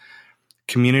the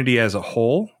community as a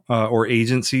whole, or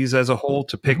agencies as a whole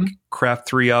to pick Craft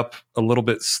 3 up a little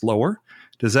bit slower.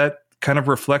 Does that kind of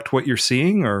reflect what you're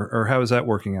seeing, or how is that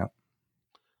working out?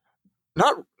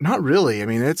 Not really. I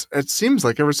mean, it seems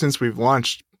like ever since we've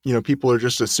launched, people are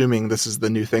just assuming this is the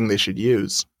new thing they should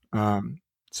use.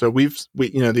 So we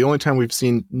the only time we've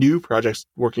seen new projects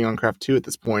working on Craft 2 at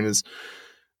this point is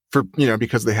for,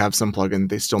 because they have some plugin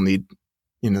they still need,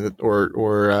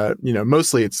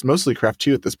 mostly Craft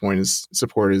 2 at this point is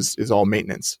support is all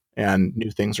maintenance, and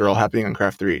new things are all happening on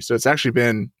Craft 3. So it's actually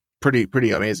been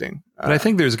pretty amazing. But I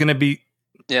think there's going to be,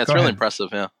 it's really impressive.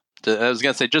 Yeah. I was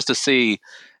going to say, just to see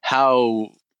how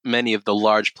many of the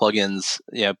large plugins,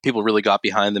 people really got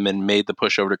behind them and made the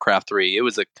push over to Craft 3. It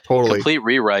was a complete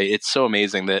rewrite. It's so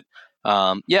amazing that,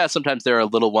 sometimes there are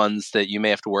little ones that you may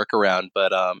have to work around,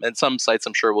 but and some sites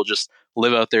I'm sure will just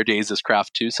live out their days as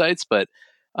Craft 2 sites, but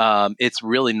it's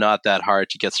really not that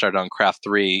hard to get started on Craft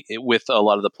 3 with a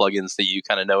lot of the plugins that you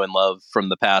kind of know and love from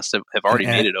the past have already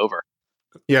made it over.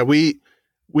 Yeah, we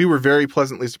were very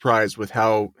pleasantly surprised with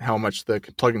how much the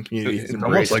plugin community has embraced.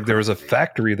 Almost like there was a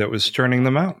factory that was churning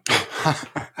them out.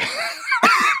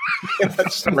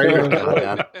 That's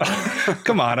right.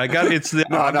 Come on, it's the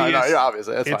obvious. Yeah,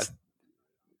 obviously that's fine.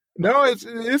 No, it's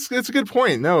a good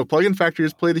point. No, plugin factory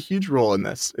has played a huge role in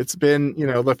this. It's been,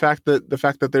 the fact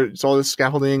that there's all this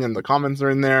scaffolding and the comments are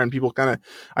in there, and people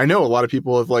I know a lot of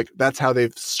people have that's how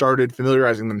they've started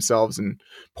familiarizing themselves and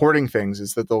porting things,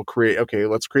 is that they'll create, okay,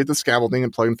 let's create the scaffolding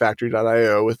in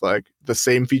pluginfactory.io with the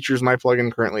same features my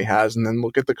plugin currently has, and then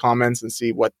look at the comments and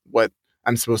see what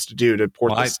I'm supposed to do to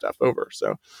port this stuff over.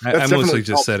 So I mostly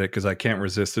just said it because I can't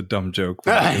resist a dumb joke.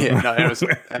 But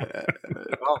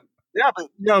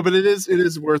it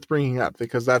is worth bringing up,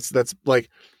 because that's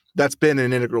been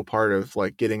an integral part of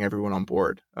getting everyone on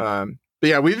board. But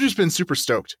yeah, we've just been super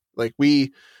stoked.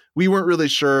 We weren't really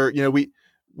sure,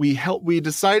 we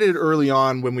decided early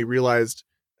on, when we realized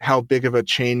how big of a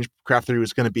change Craft 3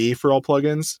 was going to be for all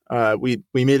plugins. We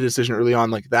made a decision early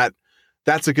on,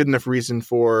 that's a good enough reason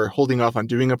for holding off on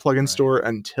doing a plugin store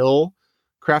until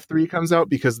Craft 3 comes out,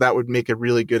 because that would make a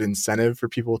really good incentive for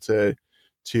people to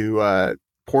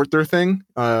port their thing.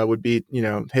 Would be,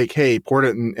 hey, port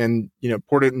it and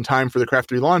port it in time for the Craft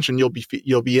 3 launch, and you'll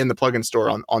be in the plugin store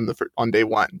on day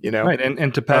one. Right.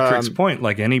 And to Patrick's point,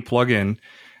 any plugin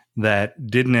that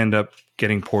didn't end up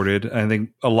getting ported, I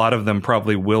think a lot of them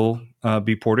probably will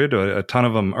be ported. A ton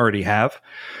of them already have,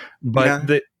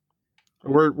 but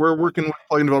we're working with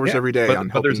plugin developers every day.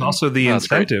 But there's also the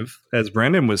incentive, as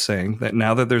Brandon was saying, that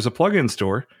now that there's a plugin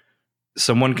store,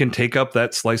 someone can take up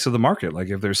that slice of the market.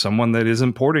 If there's someone that is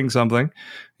importing something,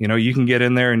 you can get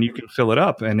in there and you can fill it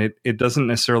up. And it doesn't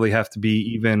necessarily have to be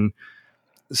even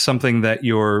something that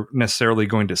you're necessarily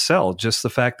going to sell. Just the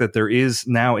fact that there is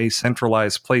now a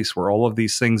centralized place where all of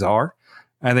these things are,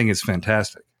 I think is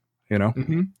fantastic. I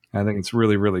think it's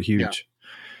really, really huge. Yeah.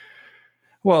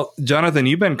 Well, Jonathan,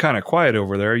 you've been kind of quiet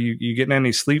over there. You getting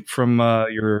any sleep from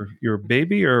your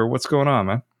baby, or what's going on,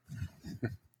 man?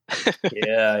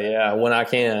 Yeah. When I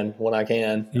can. You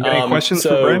got any questions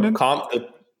for Brandon?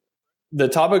 The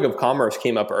topic of commerce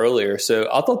came up earlier, so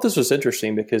I thought this was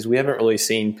interesting because we haven't really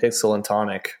seen Pixel and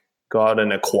Tonic go out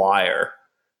and acquire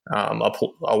a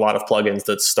lot of plugins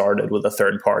that started with a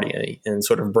third party and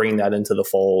sort of bring that into the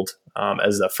fold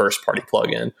as the first party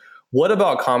plugin. What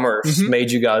about commerce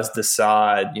made you guys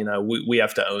decide, we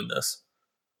have to own this?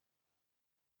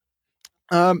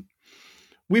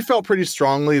 We felt pretty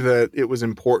strongly that it was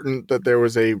important that there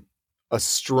was a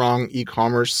strong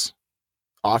e-commerce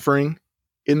offering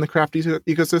in the Craft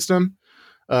ecosystem.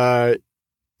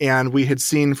 And we had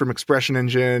seen from Expression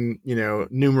Engine,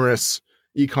 numerous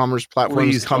e-commerce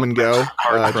platforms come and go.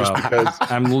 Just because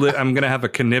I'm going to have a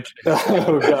conniption.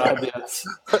 Oh God, yes.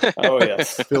 Oh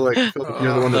yes. I feel like you're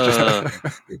the one that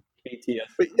just.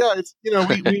 But yeah, it's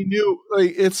we knew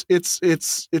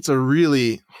it's a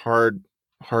really hard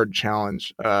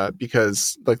challenge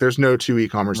because there's no two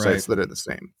e-commerce sites that are the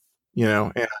same,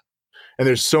 and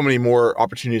there's so many more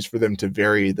opportunities for them to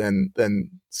vary than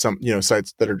some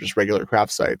sites that are just regular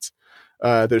craft sites.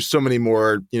 There's so many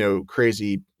more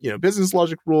crazy business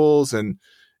logic rules and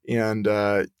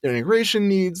integration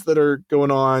needs that are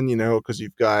going on, because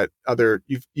you've got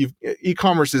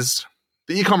e-commerce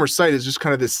site is just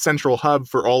kind of this central hub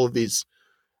for all of these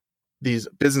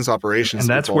business operations. And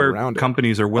that's where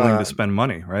companies are willing to spend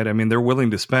money, right? I mean, they're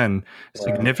willing to spend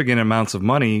significant amounts of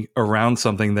money around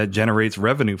something that generates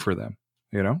revenue for them,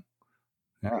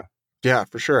 Yeah,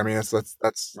 for sure. I mean,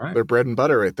 that's right. Their bread and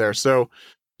butter right there. So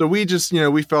we just,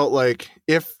 we felt like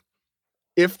if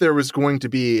there was going to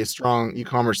be a strong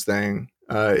e-commerce thing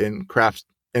in Craft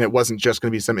and it wasn't just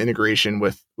going to be some integration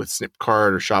with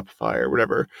Snipcart or Shopify or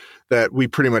whatever, that we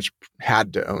pretty much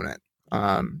had to own it.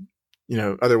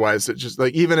 Otherwise it's just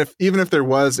like, even if there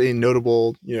was a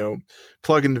notable,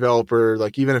 plugin developer,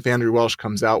 like even if Andrew Welsh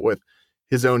comes out with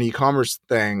his own e-commerce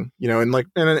thing, and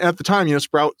at the time,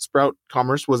 Sprout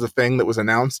Commerce was a thing that was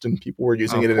announced and people were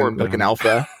using it in like an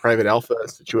private alpha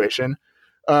situation.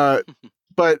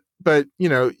 But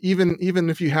even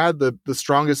if you had the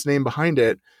strongest name behind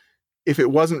it, if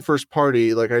it wasn't first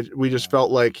party, we just felt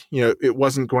like, it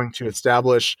wasn't going to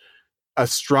establish a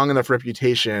strong enough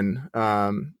reputation.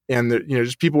 And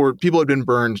just people had been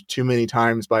burned too many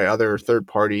times by other third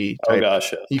party type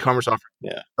e-commerce offerings.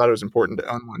 Yeah. Thought it was important to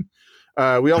own one.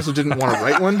 We also didn't want to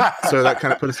write one, so that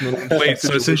kind of put us in an Wait,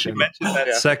 so since you mentioned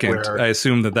that second, I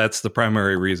assume that's the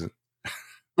primary reason.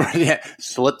 Yeah,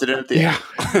 slipped it in at the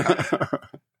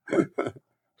end.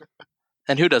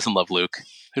 And who doesn't love Luke?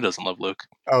 Who doesn't love Luke?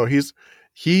 Oh,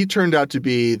 he turned out to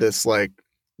be this like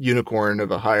unicorn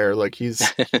of a hire. Like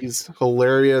he's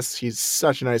hilarious. He's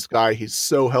such a nice guy. He's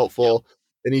so helpful,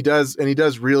 and he does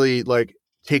really like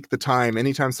take the time.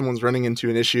 Anytime someone's running into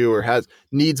an issue or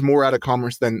needs more out of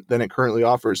commerce than it currently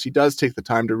offers, he does take the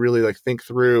time to really like think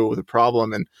through the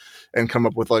problem and come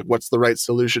up with like what's the right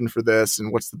solution for this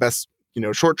and what's the best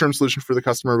short-term solution for the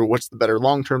customer, but what's the better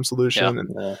long-term solution.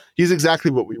 And he's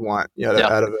exactly what we want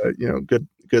out of a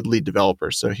good lead developer.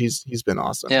 So he's been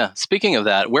awesome. Yeah. Speaking of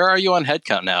that, where are you on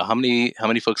headcount now? How many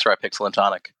folks are at Pixel and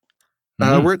Tonic?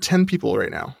 We're at 10 people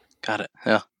right now. Got it.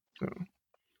 Yeah. So,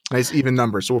 nice even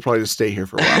number. So we'll probably just stay here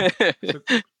for a while.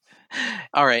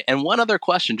 All right. And one other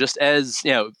question, just as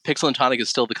Pixel and Tonic is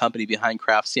still the company behind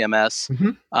Craft CMS.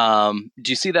 Mm-hmm.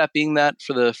 Do you see that being that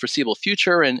for the foreseeable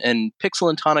future? And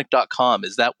pixelandtonic.com,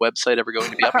 is that website ever going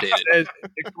to be updated?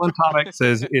 Pixel and Tonic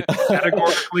says it's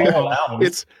categorically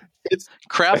it's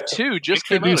Craft 2 just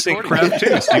came out. Craft 2.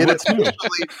 It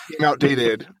officially became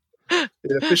outdated.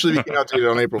 It officially became outdated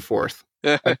on April 4th.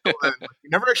 We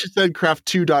never actually said Craft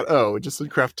 2.0. It just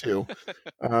said Craft 2.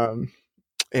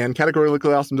 And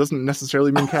categorically awesome doesn't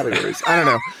necessarily mean categories. I don't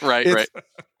know. Right.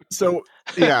 So,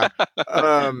 yeah.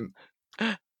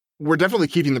 We're definitely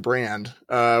keeping the brand.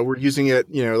 We're using it,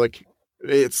 like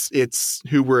it's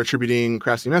who we're attributing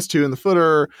Craft CMS to in the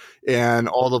footer, and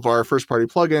all of our first-party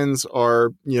plugins are,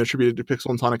 attributed to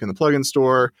Pixel and Tonic in the plugin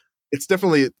store. It's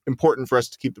definitely important for us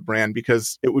to keep the brand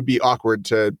because it would be awkward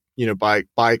to, buy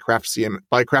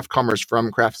Craft Commerce from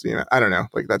Craft CMS. I don't know.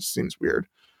 Like that just seems weird.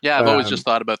 Yeah, I've always just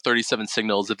thought about 37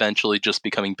 Signals eventually just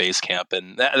becoming Basecamp,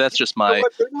 and that's just my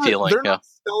feeling.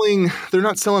 They're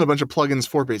not selling a bunch of plugins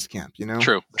for Basecamp,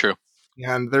 True.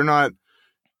 And they're not.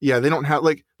 Yeah, they don't have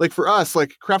like for us,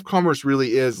 like Craft Commerce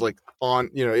really is like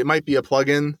on. It might be a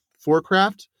plugin for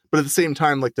Craft, but at the same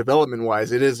time, like development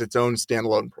wise, it is its own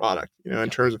standalone product. In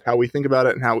terms of how we think about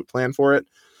it and how we plan for it.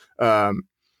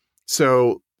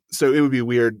 So it would be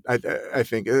weird. I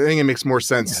think it makes more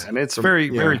sense. Yeah, and it's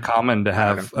very common to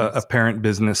have a parent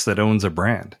business that owns a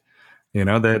brand.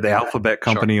 The Alphabet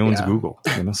company owns Google.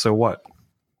 So what?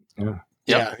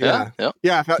 Yeah.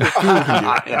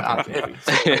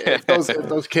 If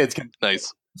those kids can.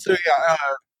 Nice. So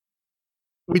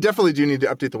we definitely do need to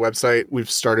update the website. We've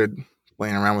started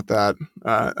playing around with that,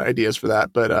 ideas for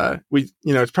that, but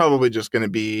it's probably just going to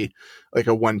be like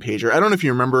a one pager. I don't know if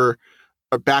you remember.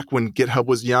 Back when GitHub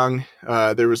was young,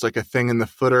 there was like a thing in the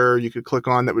footer you could click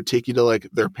on that would take you to like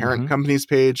their parent company's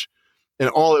page. And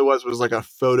all it was like a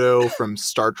photo from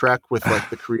Star Trek with like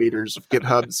the creators of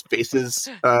GitHub's faces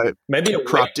maybe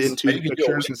cropped into the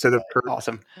pictures instead of Kirk.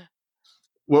 Awesome.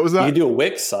 What was that? You could do a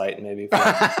Wix site maybe. Come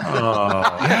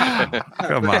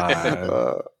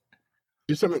on.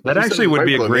 That actually would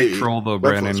be a great troll though,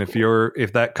 Brandon,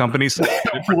 if that company said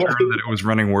that it was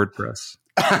running WordPress.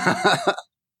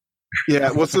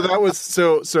 Yeah, well, so that was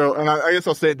and I guess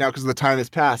I'll say it now because the time has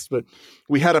passed. But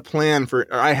I had a plan for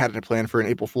an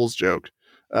April Fool's joke.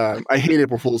 I hate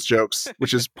April Fool's jokes,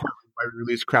 which is part of why we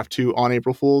released Craft 2 on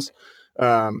April Fool's.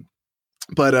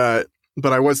 But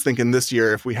I was thinking this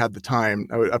year, if we had the time,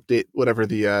 I would update whatever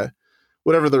the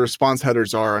response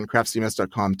headers are on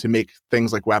craftcms.com to make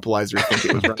things like Wappalizer think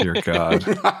it was running. Dear God.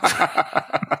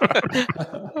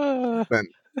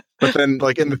 But then,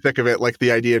 like in the thick of it, like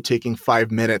the idea of taking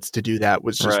 5 minutes to do that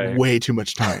was just way too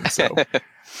much time. So,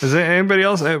 is there anybody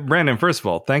else? Brandon, first of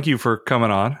all, thank you for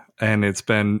coming on, and it's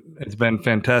been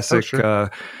fantastic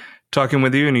talking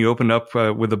with you. And you opened up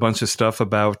with a bunch of stuff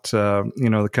about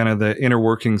the kind of the inner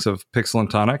workings of Pixel and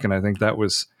Tonic, and I think that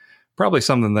was probably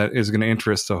something that is going to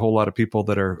interest a whole lot of people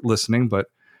that are listening. But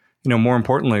more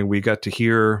importantly, we got to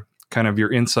hear kind of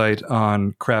your insight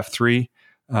on Craft 3.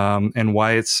 And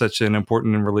why it's such an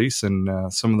important release,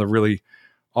 and some of the really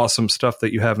awesome stuff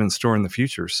that you have in store in the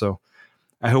future. So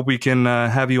I hope we can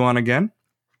have you on again.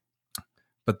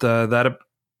 But that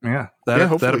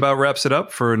about wraps it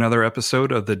up for another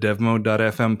episode of the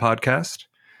DevMode.fm podcast.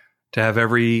 To have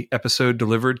every episode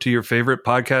delivered to your favorite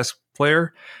podcast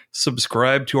player,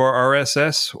 subscribe to our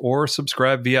RSS or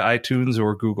subscribe via iTunes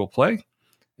or Google Play.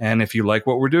 And if you like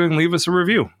what we're doing, leave us a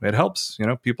review. It helps.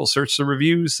 People search the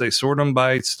reviews, they sort them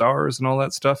by stars and all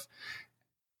that stuff.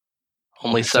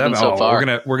 Only 7 so far.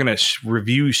 We're gonna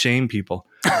review shame people.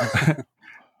 A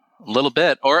little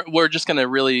bit, or we're just gonna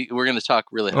talk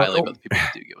really highly about the people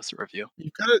who do give us a review.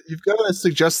 You've got to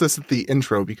suggest this at the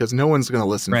intro because no one's going to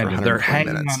listen Brandon, for 120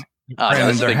 minutes.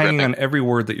 They're hanging on every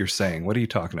word that you're saying. What are you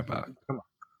talking about? Come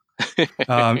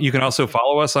on. You can also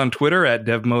follow us on Twitter at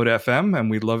DevModeFM, and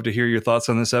we'd love to hear your thoughts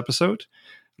on this episode.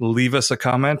 Leave us a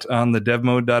comment on the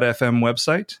DevMode.fm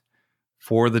website.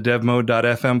 For the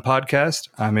DevMode.fm podcast,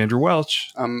 I'm Andrew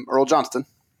Welch. I'm Earl Johnston.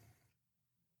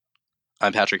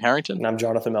 I'm Patrick Harrington. And I'm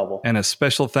Jonathan Melville. And a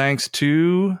special thanks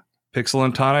to Pixel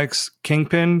and Tonic's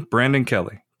Kingpin, Brandon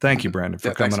Kelly. Thank you, Brandon,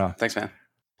 for coming on. Thanks, man.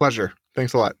 Pleasure.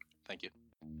 Thanks a lot. Thank you.